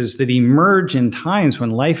practices that emerge in times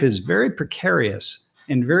when life is very precarious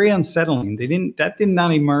and very unsettling. That did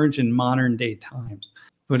not emerge in modern day times.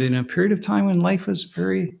 But in a period of time when life was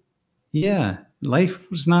life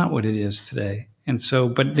was not what it is today. And so,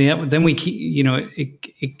 but then we keep,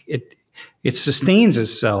 it sustains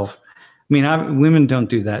itself. I mean, women don't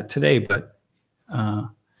do that today, but I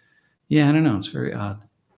don't know. It's very odd.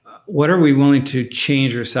 What are we willing to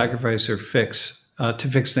change or sacrifice or fix to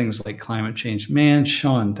fix things like climate change? Man,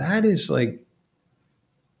 Sean,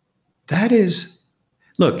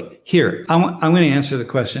 look, here, I'm going to answer the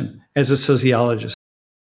question as a sociologist.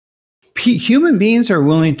 Human beings are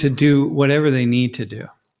willing to do whatever they need to do.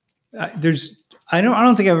 I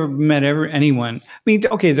don't think I've ever met anyone. I mean,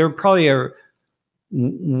 okay, there probably are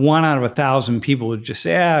 1 out of 1,000 people would just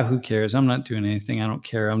say, who cares? I'm not doing anything. I don't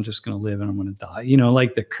care. I'm just going to live and I'm going to die.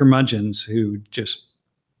 Like the curmudgeons who just,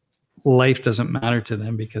 life doesn't matter to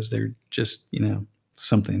them because they're just,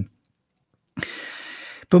 something.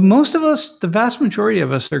 But most of us, the vast majority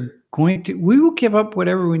of us we will give up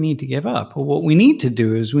whatever we need to give up. But what we need to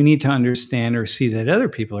do is we need to understand or see that other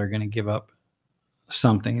people are going to give up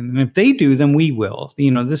something, and if they do, then we will.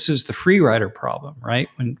 This is the free rider problem, right?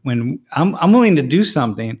 When I'm willing to do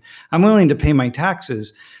something, I'm willing to pay my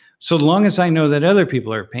taxes, so long as I know that other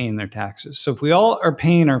people are paying their taxes. So if we all are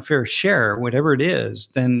paying our fair share, whatever it is,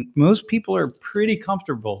 then most people are pretty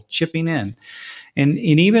comfortable chipping in, and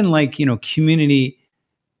even like community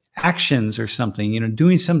actions or something,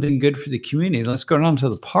 doing something good for the community. Let's go down to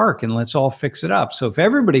the park and let's all fix it up. So if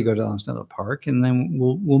everybody goes down to the park, and then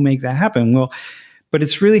we'll make that happen. But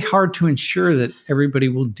it's really hard to ensure that everybody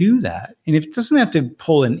will do that. And it doesn't have to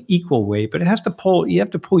pull an equal weight, but you have to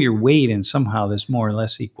pull your weight in somehow that's more or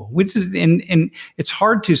less equal, and it's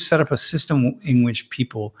hard to set up a system in which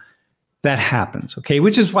that happens. Okay.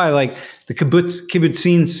 Which is why, like, the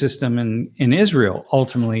kibbutzim system in Israel,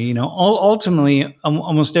 ultimately,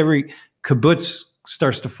 almost every kibbutz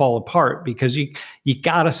starts to fall apart, because you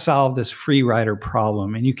got to solve this free rider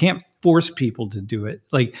problem, and you can't force people to do it.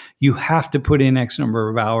 Like, you have to put in X number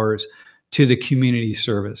of hours to the community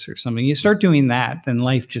service or something. You start doing that, then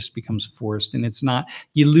life just becomes forced, and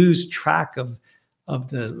you lose track of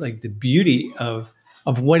the beauty of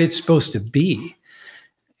what it's supposed to be.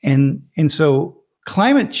 And so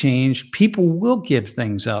climate change, people will give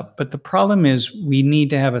things up, but the problem is we need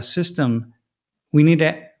to have a system. We need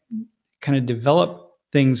to kind of develop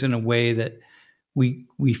things in a way that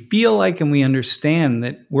we feel like, and we understand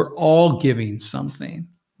that we're all giving something,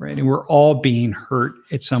 right? And we're all being hurt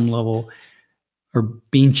at some level, or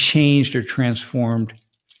being changed or transformed,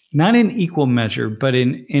 not in equal measure, but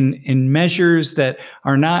in measures that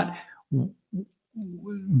are not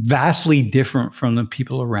vastly different from the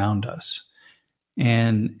people around us.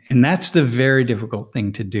 And that's the very difficult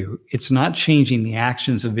thing to do. It's not changing the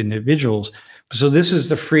actions of individuals. So this is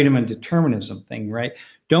the freedom and determinism thing, right?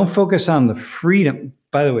 Don't focus on the freedom.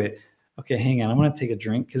 By the way, okay, hang on. I'm going to take a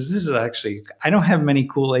drink, because this is actually, I don't have many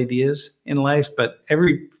cool ideas in life, but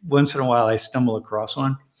every once in a while I stumble across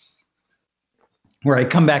one where I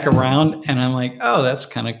come back around and I'm like, oh, that's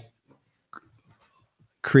kind of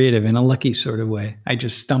creative in a lucky sort of way. I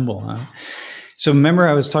just stumble on it. So remember,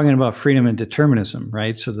 I was talking about freedom and determinism,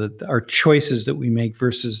 right? So that our choices that we make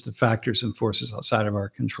versus the factors and forces outside of our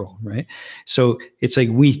control, right? So it's like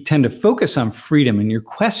we tend to focus on freedom, and your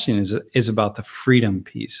question is about the freedom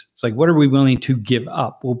piece. It's like, what are we willing to give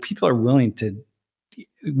up? Well, people are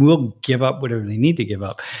will give up whatever they need to give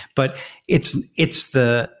up, but it's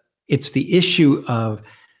the issue of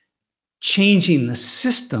changing the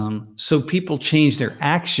system so people change their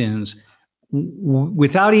actions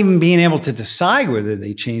without even being able to decide whether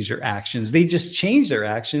they change their actions. They just change their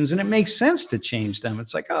actions, and it makes sense to change them.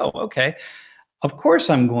 It's like, oh, okay, of course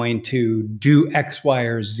I'm going to do X, Y,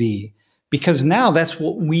 or Z, because now that's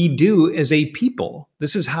what we do as a people.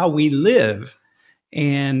 This is how we live.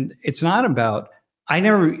 And it's not about, I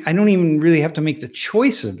don't even really have to make the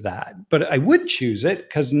choice of that, but I would choose it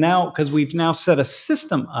because we've now set a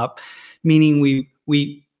system up, meaning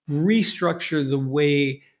we restructure the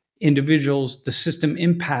way the system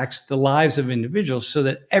impacts the lives of individuals, so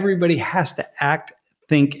that everybody has to act,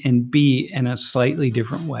 think, and be in a slightly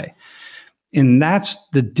different way. And that's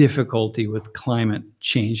the difficulty with climate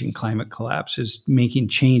change and climate collapse, is making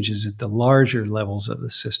changes at the larger levels of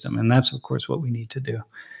the system. And that's, of course, what we need to do.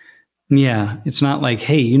 Yeah, it's not like,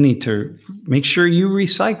 hey, you need to make sure you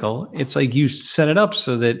recycle. It's like you set it up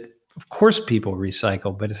so that, of course, people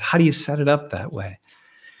recycle, but how do you set it up that way?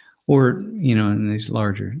 Or, in these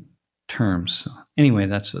larger terms. So anyway,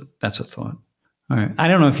 that's a thought. All right. I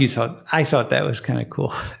don't know if I thought that was kind of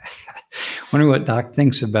cool. Wonder what Doc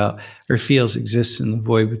thinks about or feels exists in the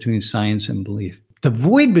void between science and belief. The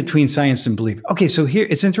void between science and belief. Okay, so here,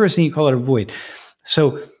 it's interesting you call it a void.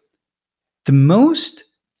 So the most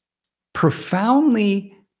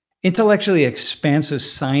profoundly intellectually expansive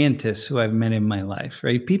scientists who I've met in my life,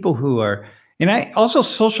 right? People who are, and I also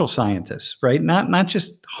social scientists, right? Not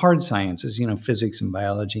just hard sciences, physics and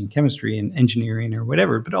biology and chemistry and engineering or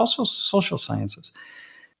whatever, but also social sciences.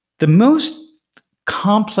 The most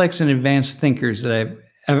complex and advanced thinkers that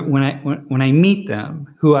when I meet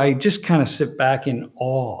them, who I just kind of sit back in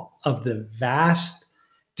awe of the vast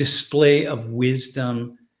display of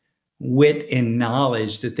wisdom, wit, and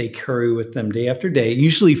knowledge that they carry with them day after day,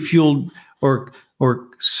 usually fueled or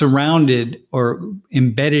surrounded or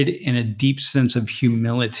embedded in a deep sense of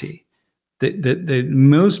humility. The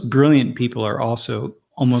most brilliant people are also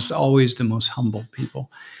almost always the most humble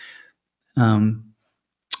people,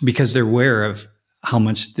 because they're aware of how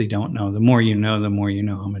much they don't know. The more you know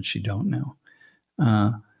how much you don't know.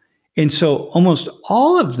 And so almost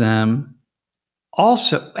all of them,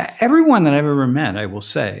 also, everyone that I've ever met, I will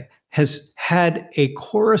say, has had a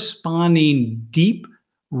corresponding deep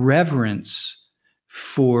reverence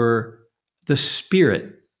for the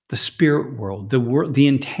spirit world, the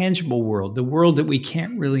intangible world, the world that we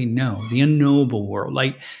can't really know, the unknowable world,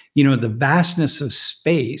 like, the vastness of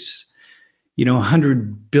space,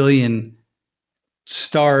 100 billion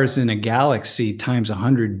stars in a galaxy times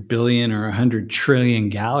 100 billion or 100 trillion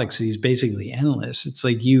galaxies, basically endless. It's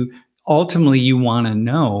like ultimately you want to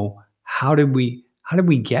know, how did we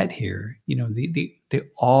get here? You know, the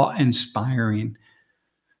awe-inspiring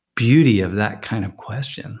beauty of that kind of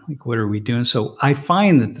question. Like, what are we doing? So I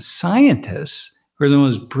find that the scientists who are the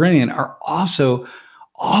most brilliant are also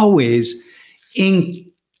always in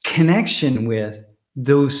connection with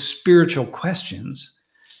those spiritual questions.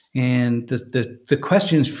 And the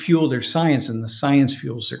questions fuel their science, and the science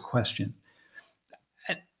fuels their question.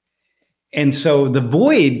 And so the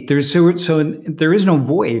void, there is no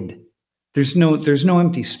void. There's no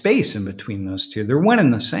empty space in between those two. They're one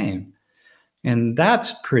and the same. And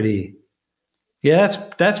that's pretty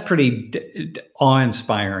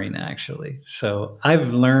awe-inspiring, actually. So I've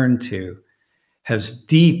learned to have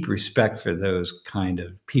deep respect for those kind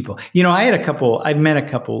of people. You know, we had a couple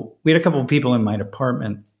of people in my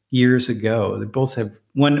department years ago. They both have,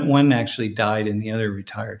 one actually died and the other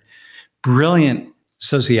retired. Brilliant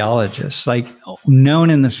sociologists, like known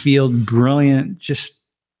in the field, brilliant, just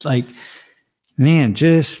like, man,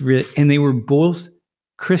 just really, and they were both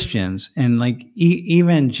Christians, and like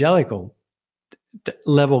evangelical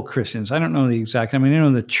level Christians. I don't know the exact, I mean, I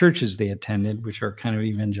know the churches they attended, which are kind of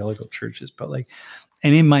evangelical churches, but like,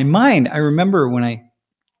 and in my mind, I remember when I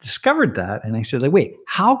discovered that, and I said, like, wait,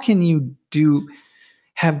 how can you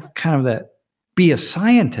have kind of that, be a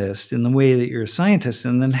scientist in the way that you're a scientist,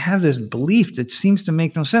 and then have this belief that seems to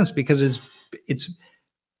make no sense, because it's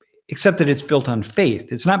except that it's built on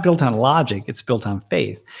faith. It's not built on logic, it's built on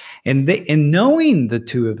faith. And knowing the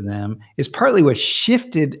two of them is partly what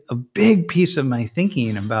shifted a big piece of my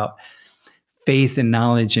thinking about faith and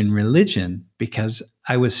knowledge and religion, because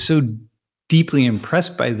I was so deeply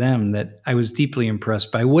impressed by them that I was deeply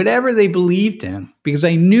impressed by whatever they believed in, because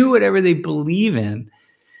I knew whatever they believe in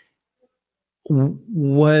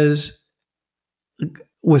was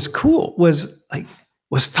cool, was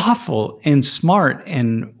thoughtful and smart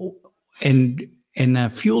and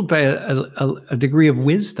fueled by a degree of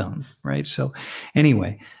wisdom, right? So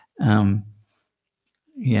anyway,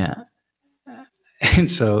 yeah. And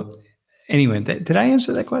so anyway, did I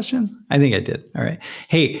answer that question? I think I did. All right.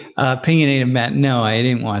 Hey, opinionated Matt, no, I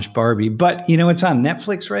didn't watch Barbie, but you know, it's on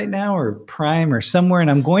Netflix right now or Prime or somewhere,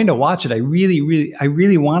 and I'm going to watch it. I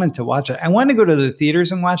really wanted to watch it. I wanted to go to the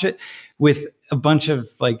theaters and watch it with a bunch of,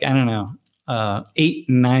 like, I don't know, 8,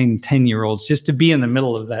 9, 10-year-olds, just to be in the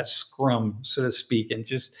middle of that scrum, so to speak, and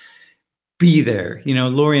just be there. You know,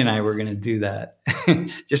 Lori and I were going to do that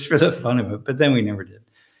just for the fun of it, but then we never did.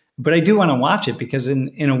 But I do want to watch it because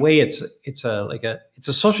in a way it's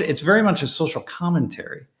very much a social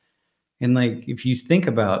commentary. And like, if you think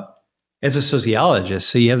about, as a sociologist,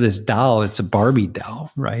 so you have this doll, it's a Barbie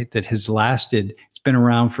doll, right? That has lasted, it's been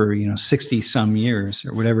around for, 60 some years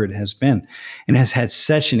or whatever it has been, and has had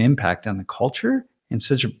such an impact on the culture in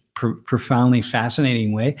such a profoundly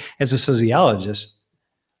fascinating way. As a sociologist,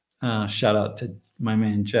 shout out to my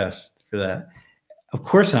man, Jeff, for that. Of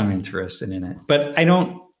course I'm interested in it, but I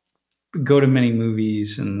don't go to many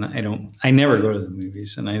movies, and I never go to the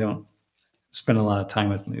movies, and I don't spend a lot of time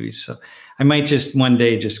with movies. So I might just one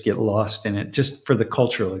day just get lost in it just for the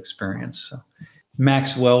cultural experience. So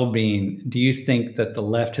Max Wellbeing, do you think that the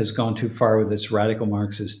left has gone too far with its radical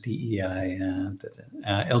Marxist DEI,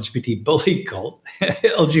 LGBT bully cult?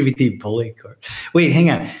 LGBT bully cult. Wait, hang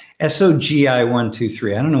on. SOGI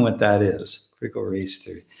 123. I don't know what that is. Critical race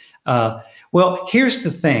theory. Well, here's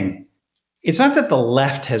the thing. It's not that the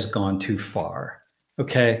left has gone too far,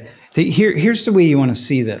 okay? Here's the way you want to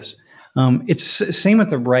see this. It's the same with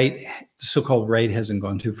the right. The so-called right hasn't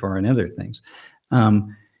gone too far in other things.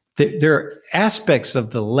 There are aspects of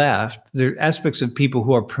the left, there are aspects of people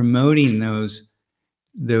who are promoting those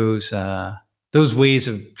ways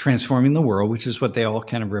of transforming the world, which is what they all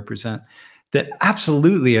kind of represent, that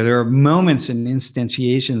absolutely there are moments and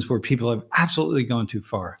instantiations where people have absolutely gone too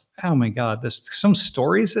far. Oh my God, there's some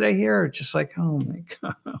stories that I hear are just like, oh my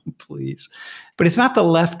God, please. But it's not the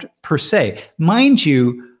left per se. Mind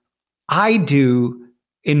you, I do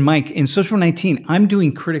in Social 19, I'm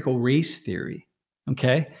doing critical race theory,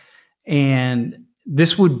 okay? And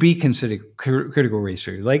this would be considered critical race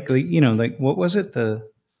theory. Like what was it? The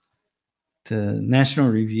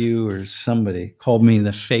National Review or somebody called me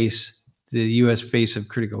the U.S. face of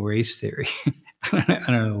critical race theory. I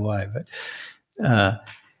don't know why,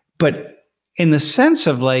 but in the sense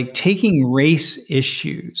of like taking race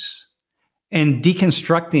issues and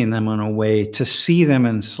deconstructing them in a way to see them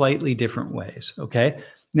in slightly different ways, okay?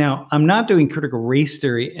 Now, I'm not doing critical race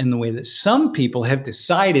theory in the way that some people have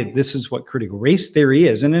decided this is what critical race theory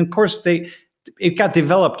is. And of course, it got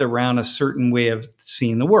developed around a certain way of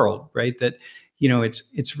seeing the world, right? That,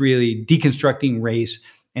 it's really deconstructing race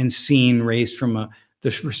and seeing race from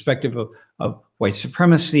the perspective of white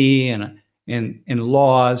supremacy and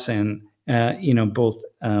laws and, both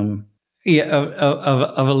of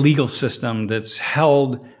a legal system that's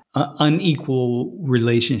held unequal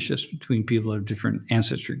relationships between people of different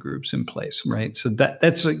ancestry groups in place, right? So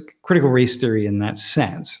that's a critical race theory in that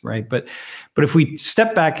sense, right? But if we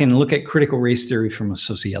step back and look at critical race theory from a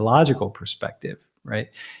sociological perspective, right?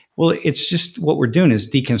 Well, it's just what we're doing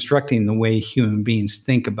is deconstructing the way human beings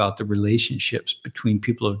think about the relationships between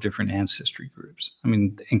people of different ancestry groups. I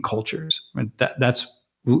mean, and cultures. Right? That's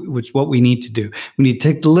what we need to do. We need to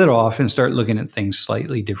take the lid off and start looking at things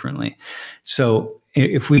slightly differently. So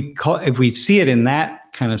if we see it in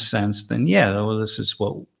that kind of sense, then that's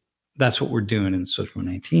what we're doing in Social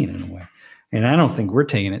 19 in a way. And I don't think we're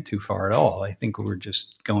taking it too far at all. I think we're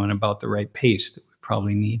just going about the right pace that we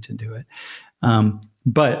probably need to do it.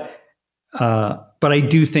 But I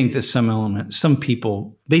do think that some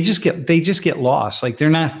people, they just get lost. Like they're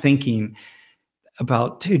not thinking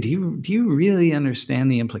about, dude, do you really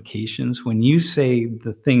understand the implications when you say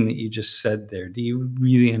the thing that you just said there? Do you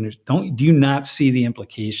really do you not see the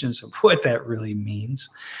implications of what that really means?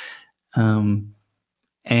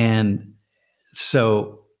 And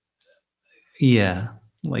so, yeah,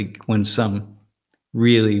 like when some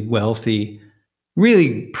really wealthy,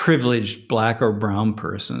 really privileged Black or brown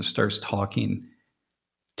person starts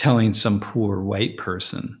telling some poor white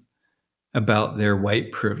person about their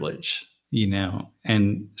white privilege,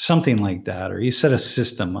 and something like that, or you set a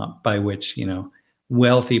system up by which,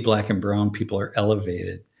 wealthy Black and brown people are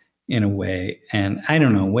elevated in a way, and I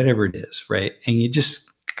don't know, whatever it is, right? And you just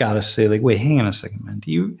got to say, like, wait, hang on a second, man. Do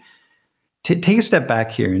you take a step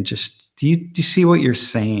back here and just, do you see what you're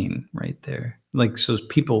saying right there? Like, so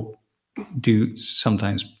people do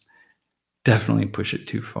sometimes definitely push it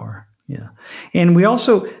too far. Yeah. And we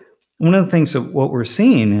also, one of the things that what we're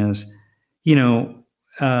seeing is,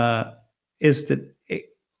 is that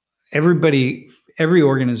every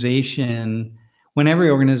organization, when every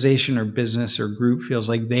organization or business or group feels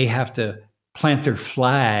like they have to plant their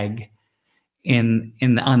flag on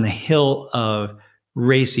the hill of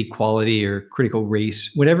race equality or critical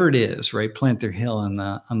race, whatever it is, right? Plant their hill on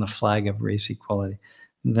the flag of race equality,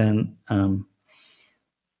 then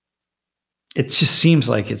it just seems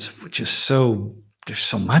like it's just there's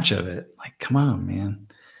so much of it. Like, come on, man.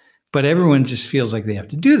 But everyone just feels like they have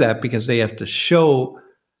to do that because they have to show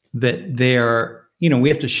that they're, we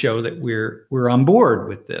have to show that we're on board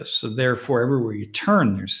with this. So therefore, everywhere you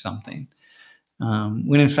turn, there's something.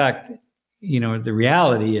 When in fact, the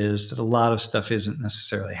reality is that a lot of stuff isn't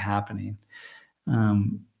necessarily happening.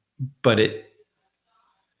 But it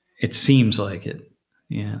seems like it.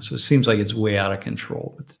 Yeah. So it seems like it's way out of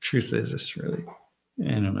control. But the truth is, it's really,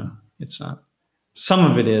 I don't know. It's not. Some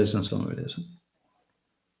of it is and some of it isn't.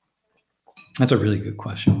 That's a really good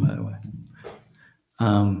question, by the way.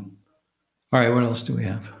 All right, what else do we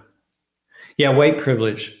have? Yeah, white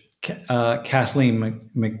privilege. Kathleen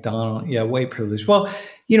McDonald. Yeah, white privilege. Well,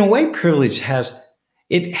 white privilege had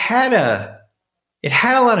a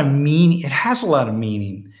lot of meaning. It has a lot of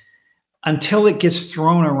meaning until it gets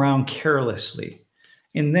thrown around carelessly.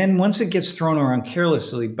 And then once it gets thrown around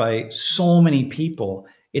carelessly by so many people,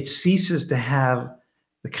 it ceases to have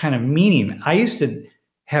the kind of meaning. I used to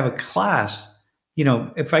have a class,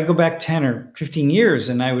 if I go back 10 or 15 years,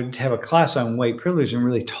 and I would have a class on white privilege and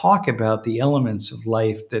really talk about the elements of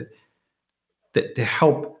life that to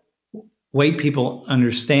help white people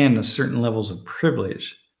understand the certain levels of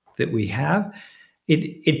privilege that we have.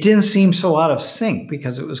 It didn't seem so out of sync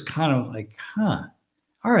because it was kind of like,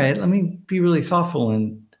 all right, let me be really thoughtful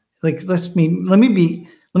and like let me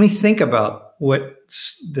think about what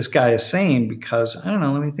this guy is saying, because I don't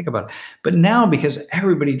know, let me think about it. But now, because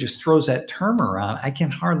everybody just throws that term around, I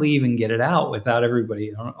can hardly even get it out without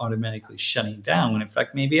everybody automatically shutting down. When in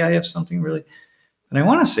fact, maybe I have something really that I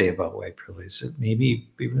want to say about white privilege that maybe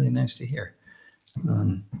be really nice to hear.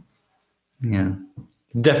 Yeah,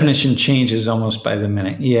 definition changes almost by the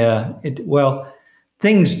minute. Yeah, well,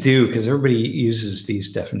 things do, because everybody uses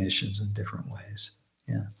these definitions in different ways.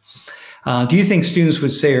 Yeah. Do you think students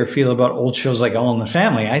would say or feel about old shows like All in the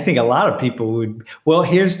Family? I think a lot of people would. Well,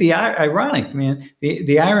 here's the ironic, man.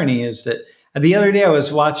 The irony is that the other day I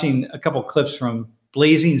was watching a couple clips from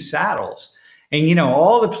Blazing Saddles, and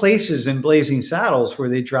all the places in Blazing Saddles where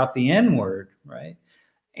they drop the N-word, right?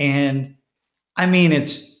 And I mean,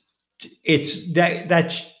 it's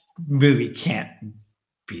that movie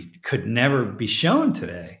could never be shown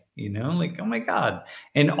today. like, oh my God.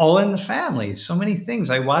 And All in the Family, so many things.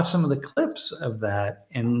 I watched some of the clips of that,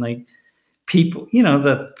 and like people,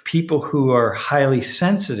 the people who are highly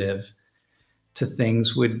sensitive to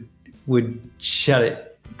things would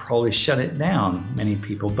probably shut it down, many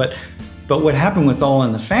people. But what happened with All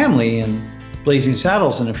in the Family and Blazing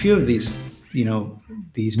Saddles and a few of these,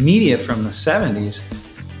 these media from the 70s,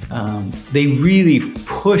 they really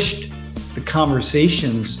pushed the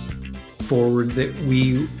conversations forward that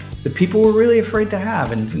the people were really afraid to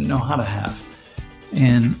have and didn't know how to have.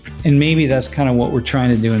 And maybe that's kind of what we're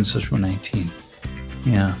trying to do in Social 119.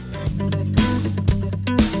 Yeah.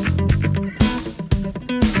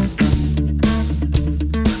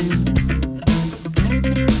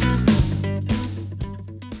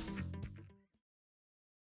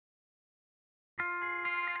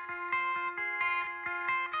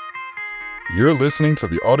 You're listening to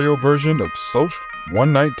the audio version of Social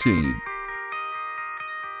 119.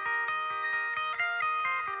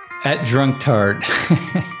 At Drunk Tart.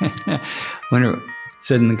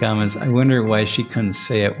 Said in the comments, I wonder why she couldn't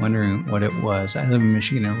say it, wondering what it was. I live in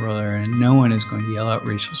Michigan, a rural area, and no one is going to yell out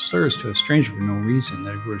racial slurs to a stranger for no reason.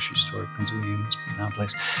 That a grocery store in Pennsylvania must be an odd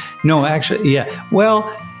place. No, actually, yeah.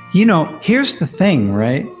 Well, here's the thing,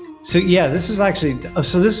 right? So yeah, this is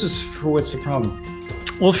for what's the problem?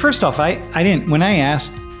 Well, first off, I didn't, when I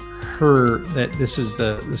asked her that this is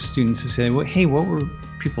the students who said, well, hey, what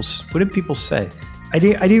did people say? I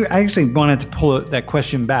actually wanted to pull that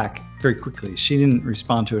question back very quickly. She didn't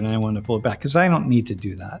respond to it, and I wanted to pull it back because I don't need to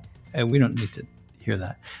do that. We don't need to hear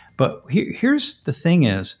that. But here's the thing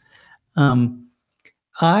is,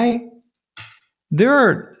 there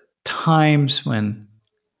are times when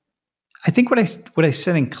I think what I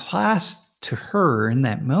said in class to her in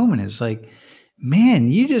that moment is like, man,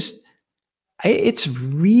 it's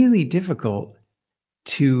really difficult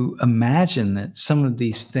to imagine that some of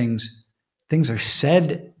these things are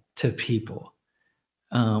said to people,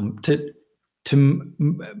 to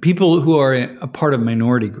people who are a part of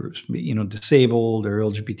minority groups, disabled or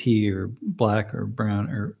LGBT or Black or brown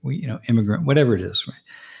or, immigrant, whatever it is, right?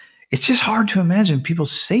 It's just hard to imagine people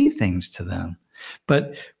say things to them.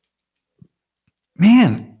 But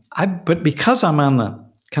man, but because I'm on the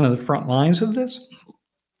kind of the front lines of this,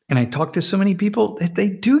 and I talk to so many people, that they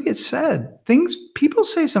do get said things. People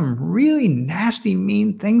say some really nasty,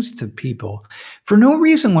 mean things to people for no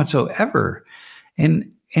reason whatsoever.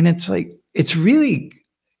 And it's like, it's really,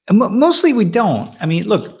 mostly we don't. I mean,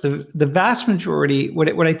 look, the vast majority, what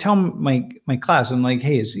I tell my class, I'm like,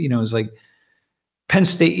 hey, is like Penn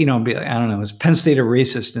State, I'll be like, I don't know, is Penn State a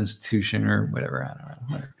racist institution or whatever? I don't know,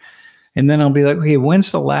 whatever. And then I'll be like, okay,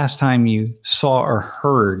 when's the last time you saw or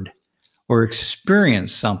heard or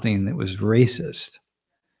experienced something that was racist?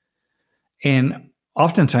 And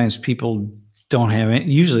oftentimes people don't have it.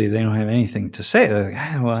 Usually they don't have anything to say. They're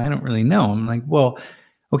like, well, I don't really know. I'm like, well,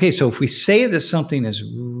 okay, so if we say that something is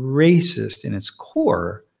racist in its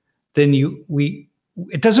core, then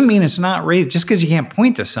it doesn't mean it's not racist just because you can't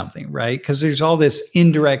point to something, right? Because there's all this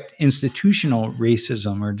indirect institutional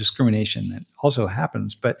racism or discrimination that also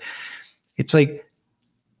happens. But it's like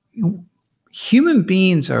human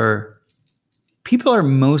beings people are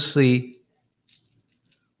mostly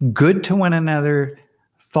good to one another,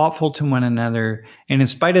 thoughtful to one another. And in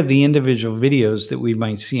spite of the individual videos that we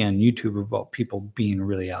might see on YouTube about people being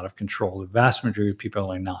really out of control, the vast majority of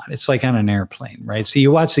people are not. It's like on an airplane, right? So you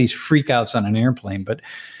watch these freakouts on an airplane, but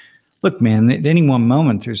look, man, at any one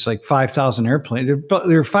moment, there's like 5,000 airplanes.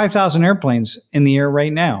 There are 5,000 airplanes in the air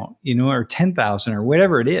right now, or 10,000 or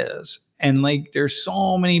whatever it is. And like, there's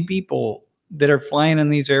so many people that are flying in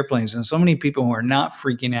these airplanes and so many people who are not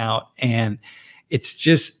freaking out. And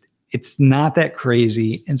it's not that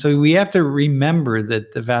crazy. And so we have to remember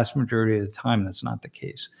that the vast majority of the time, that's not the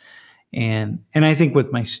case. And I think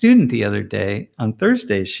with my student the other day on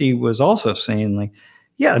Thursday, she was also saying like,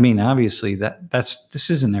 yeah, I mean, obviously this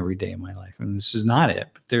isn't every day of my life. I mean, this is not it,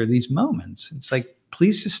 but there are these moments. It's like,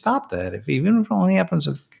 please just stop that. Even if it only happens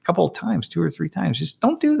a couple of times, 2 or 3 times, just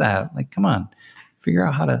don't do that. Like, come on, figure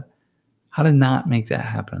out how to not make that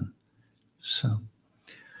happen. So,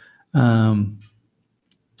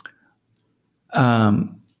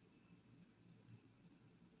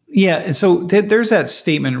 yeah. And so there's that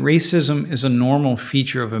statement, racism is a normal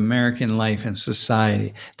feature of American life and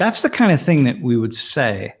society. That's the kind of thing that we would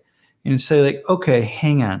say and say like, okay,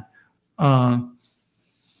 hang on.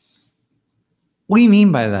 What do you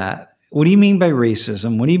mean by that? What do you mean by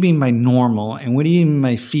racism? What do you mean by normal? And what do you mean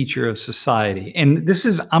by feature of society? And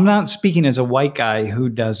I'm not speaking as a white guy who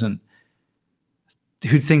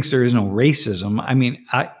thinks there is no racism. I mean,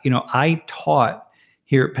 I taught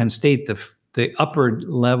here at Penn State the upper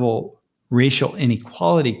level racial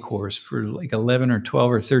inequality course for like 11 or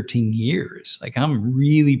 12 or 13 years. Like I'm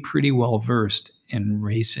really pretty well versed in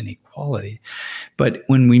race inequality. But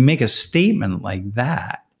when we make a statement like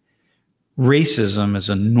that, racism is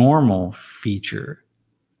a normal feature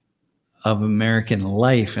of American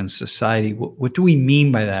life and society. What do we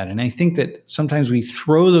mean by that? And I think that sometimes we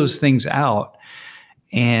throw those things out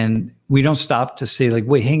and we don't stop to say like,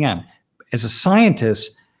 wait, hang on. As a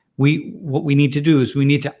scientist, what we need to do is we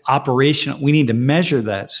need to measure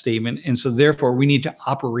that statement. And so therefore we need to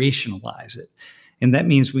operationalize it. And that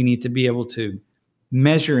means we need to be able to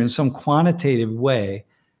measure in some quantitative way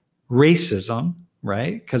racism,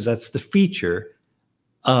 right? Because that's the feature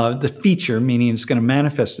meaning it's going to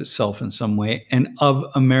manifest itself in some way, and of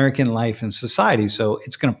American life and society. So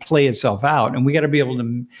it's going to play itself out, and we got to be able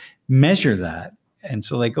to measure that. And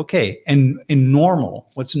so like, okay, and in normal,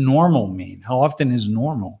 what's normal mean? How often is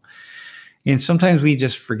normal? And sometimes we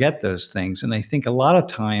just forget those things. And I think a lot of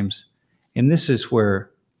times, and this is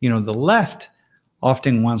where, the left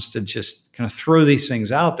often wants to just kind of throw these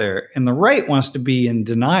things out there, and the right wants to be in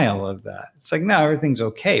denial of that. It's like, no, everything's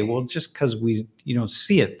okay. Well, just because you don't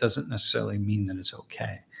see it doesn't necessarily mean that it's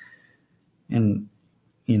okay. And,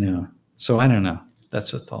 so I don't know.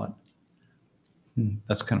 That's a thought.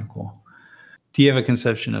 That's kind of cool. Do you have a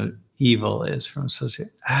conception of evil is from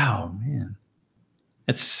sociology? Oh, man.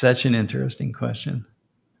 That's such an interesting question.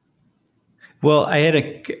 Well, I had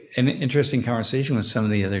an interesting conversation with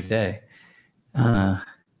someone the other day you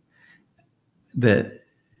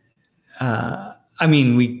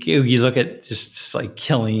look at just like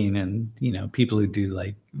killing and, people who do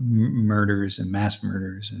like murders and mass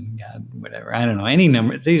murders and God, whatever. I don't know, any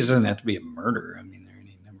number. These doesn't have to be a murder. I mean, there are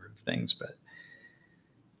any number of things, but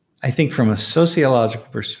I think from a sociological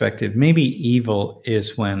perspective, maybe evil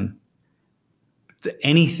is when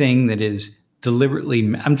anything that is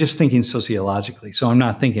deliberately, I'm just thinking sociologically, so I'm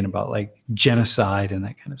not thinking about like genocide and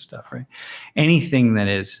that kind of stuff, right? Anything that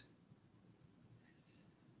is,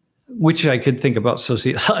 which I could think about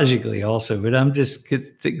sociologically also, but I'm just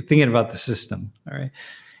thinking about the system, all right?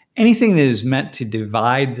 Anything that is meant to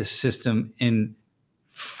divide the system and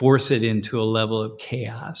force it into a level of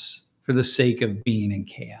chaos for the sake of being in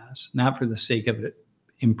chaos, not for the sake of it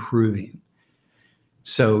improving.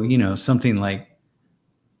 So, something like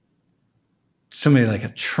somebody like a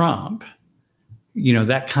Trump,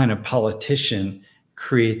 that kind of politician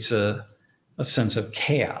creates a sense of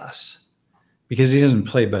chaos because he doesn't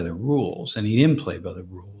play by the rules, and he didn't play by the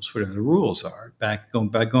rules, whatever the rules are, going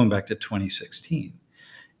back to 2016.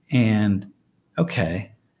 And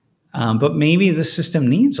okay, but maybe the system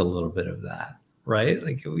needs a little bit of that, right?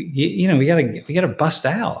 Like we gotta bust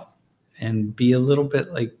out and be a little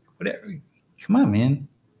bit like whatever. Come on, man.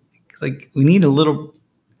 Like we need a little.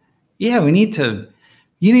 Yeah, you need to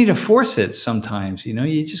force it sometimes,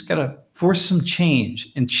 you just got to force some change,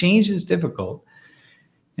 and change is difficult.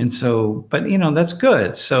 And so, but that's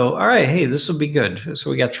good. So, all right, hey, this will be good. So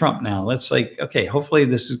we got Trump now. Let's okay, hopefully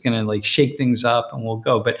this is going to like shake things up and we'll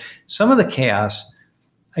go. But some of the chaos,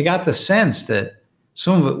 I got the sense that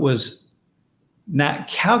some of it was not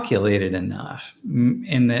calculated enough,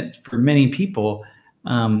 and that for many people,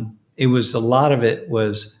 a lot of it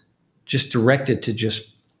was just directed to just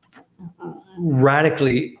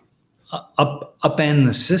radically upend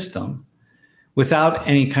the system without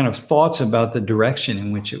any kind of thoughts about the direction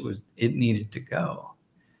in which it needed to go.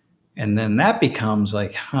 And then that becomes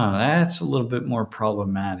like, that's a little bit more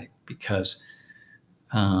problematic because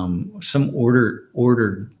some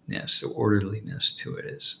orderliness to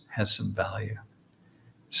it has some value.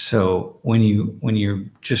 So when you're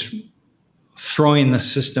just throwing the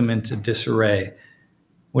system into disarray,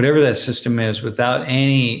 whatever that system is, without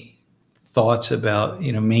any thoughts about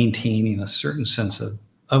maintaining a certain sense of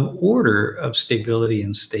order, of stability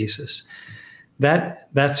and stasis,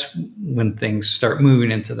 that's when things start moving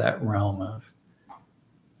into that realm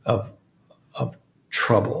of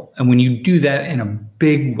trouble. And when you do that in a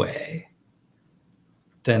big way,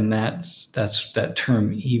 then that's that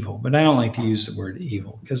term evil. But I don't like to use the word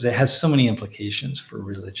evil because it has so many implications for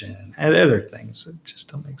religion and other things that just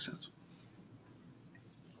don't make sense.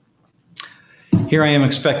 Here I am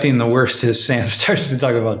expecting the worst as Sam starts to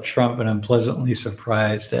talk about Trump, and I'm pleasantly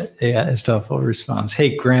surprised at his thoughtful response.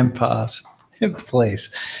 Hey, Grandpa's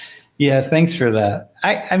place. Yeah, thanks for that.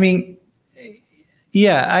 I mean,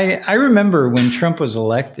 I remember when Trump was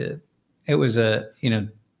elected, it was a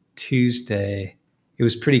Tuesday. It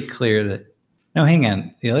was pretty clear that, no, hang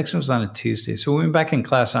on, the election was on a Tuesday. So we went back in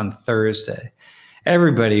class on Thursday.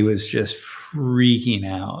 Everybody was just freaking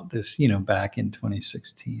out back in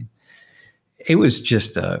 2016. It was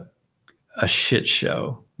just a a shit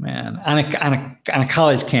show, man, on a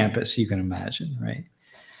college campus. You can imagine, right?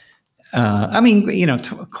 I mean,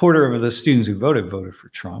 a quarter of the students who voted for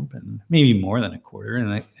Trump, and maybe more than a quarter,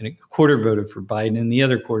 and a quarter voted for Biden, and the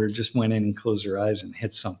other quarter just went in and closed their eyes and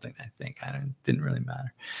hit something. I think didn't really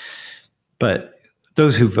matter, but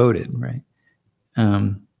those who voted, right?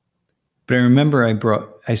 But I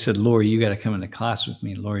remember I said, Lori, you got to come into class with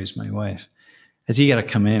me. Lori's my wife. I said, you got to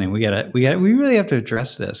come in, and we really have to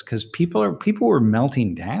address this, because people were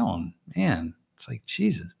melting down, man. It's like,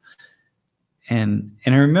 Jesus. And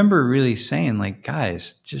I remember really saying, like,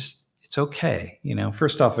 guys, just, it's okay.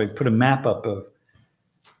 First off, I put a map up of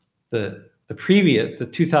the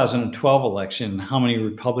 2012 election, how many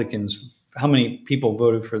people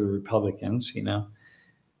voted for the Republicans,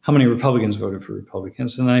 how many Republicans voted for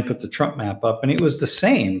Republicans. And then I put the Trump map up, and it was the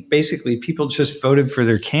same. Basically, people just voted for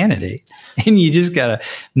their candidate. And you just got a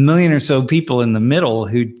million or so people in the middle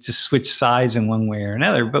who just switch sides in one way or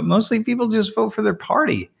another. But mostly people just vote for their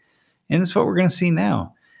party. And that's what we're going to see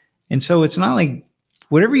now. And so it's not like,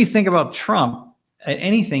 whatever you think about Trump,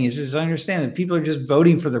 anything, is just understand that people are just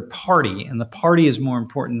voting for their party, and the party is more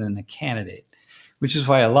important than the candidate, which is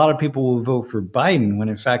why a lot of people will vote for Biden when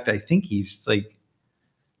in fact I think he's like,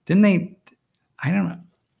 I don't know.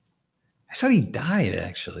 I thought he died,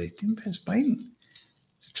 actually. Didn't Biden?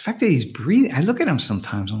 The fact that he's breathing, I look at him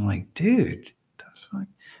sometimes, I'm like, dude, the fuck?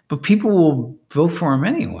 But people will vote for him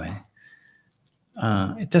anyway.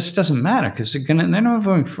 It just doesn't matter, because they're not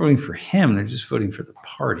voting for him. They're just voting for the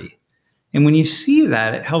party. And when you see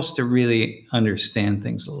that, it helps to really understand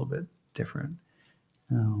things a little bit different.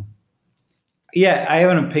 Yeah, I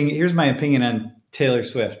have an opinion. Here's my opinion on Taylor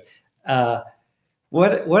Swift.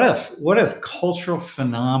 What a cultural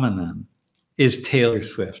phenomenon is Taylor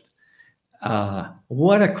Swift.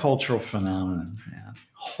 What a cultural phenomenon, man.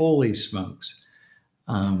 Holy smokes.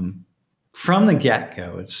 From the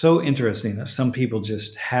get-go, it's so interesting that some people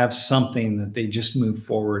just have something that they just move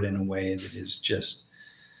forward in a way that is just,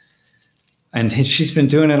 and she's been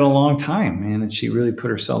doing it a long time, man, and she really put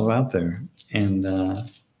herself out there, and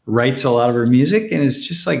writes a lot of her music, and it's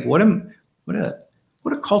just like, what a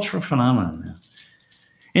cultural phenomenon, man.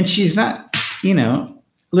 And she's not,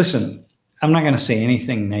 listen, I'm not going to say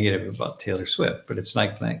anything negative about Taylor Swift, but it's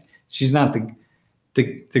like she's not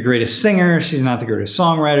the greatest singer. She's not the greatest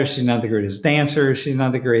songwriter. She's not the greatest dancer. She's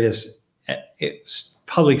not the greatest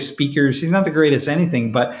public speaker. She's not the greatest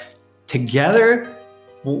anything. But together,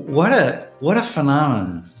 what a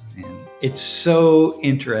phenomenon, man. It's so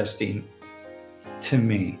interesting to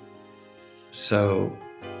me. So,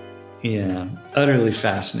 yeah, utterly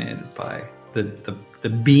fascinated by the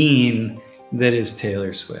being that is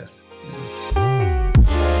Taylor Swift.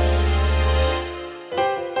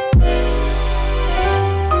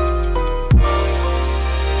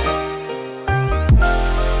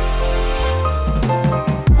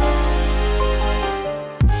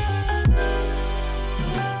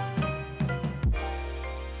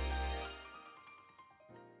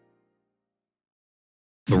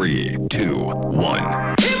 Three, two,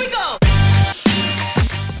 one. Here we go.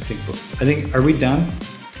 I think, are we done?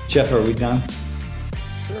 Jeff, are we done?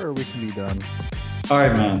 Sure, we can be done. All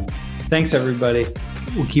right, man. Thanks, everybody.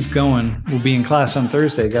 We'll keep going. We'll be in class on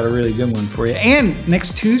Thursday. Got a really good one for you. And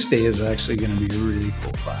next Tuesday is actually going to be a really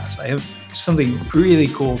cool class. I have something really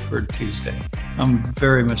cool for Tuesday. I'm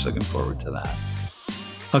very much looking forward to that.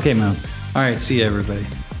 Okay, man. All right. See you, everybody.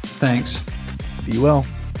 Thanks. Be well.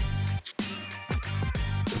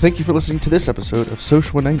 Thank you for listening to this episode of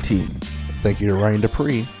Social 119. Thank you to Ryan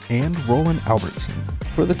Dupree and Roland Albertson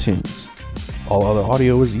for the tunes. All other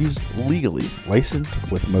audio is used legally,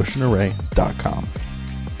 licensed with MotionArray.com.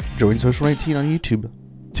 Join Social 19 on YouTube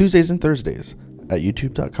Tuesdays and Thursdays at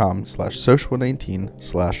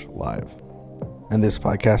youtube.com/social19/live. And this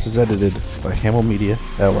podcast is edited by Hamel Media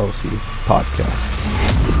LLC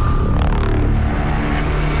Podcasts.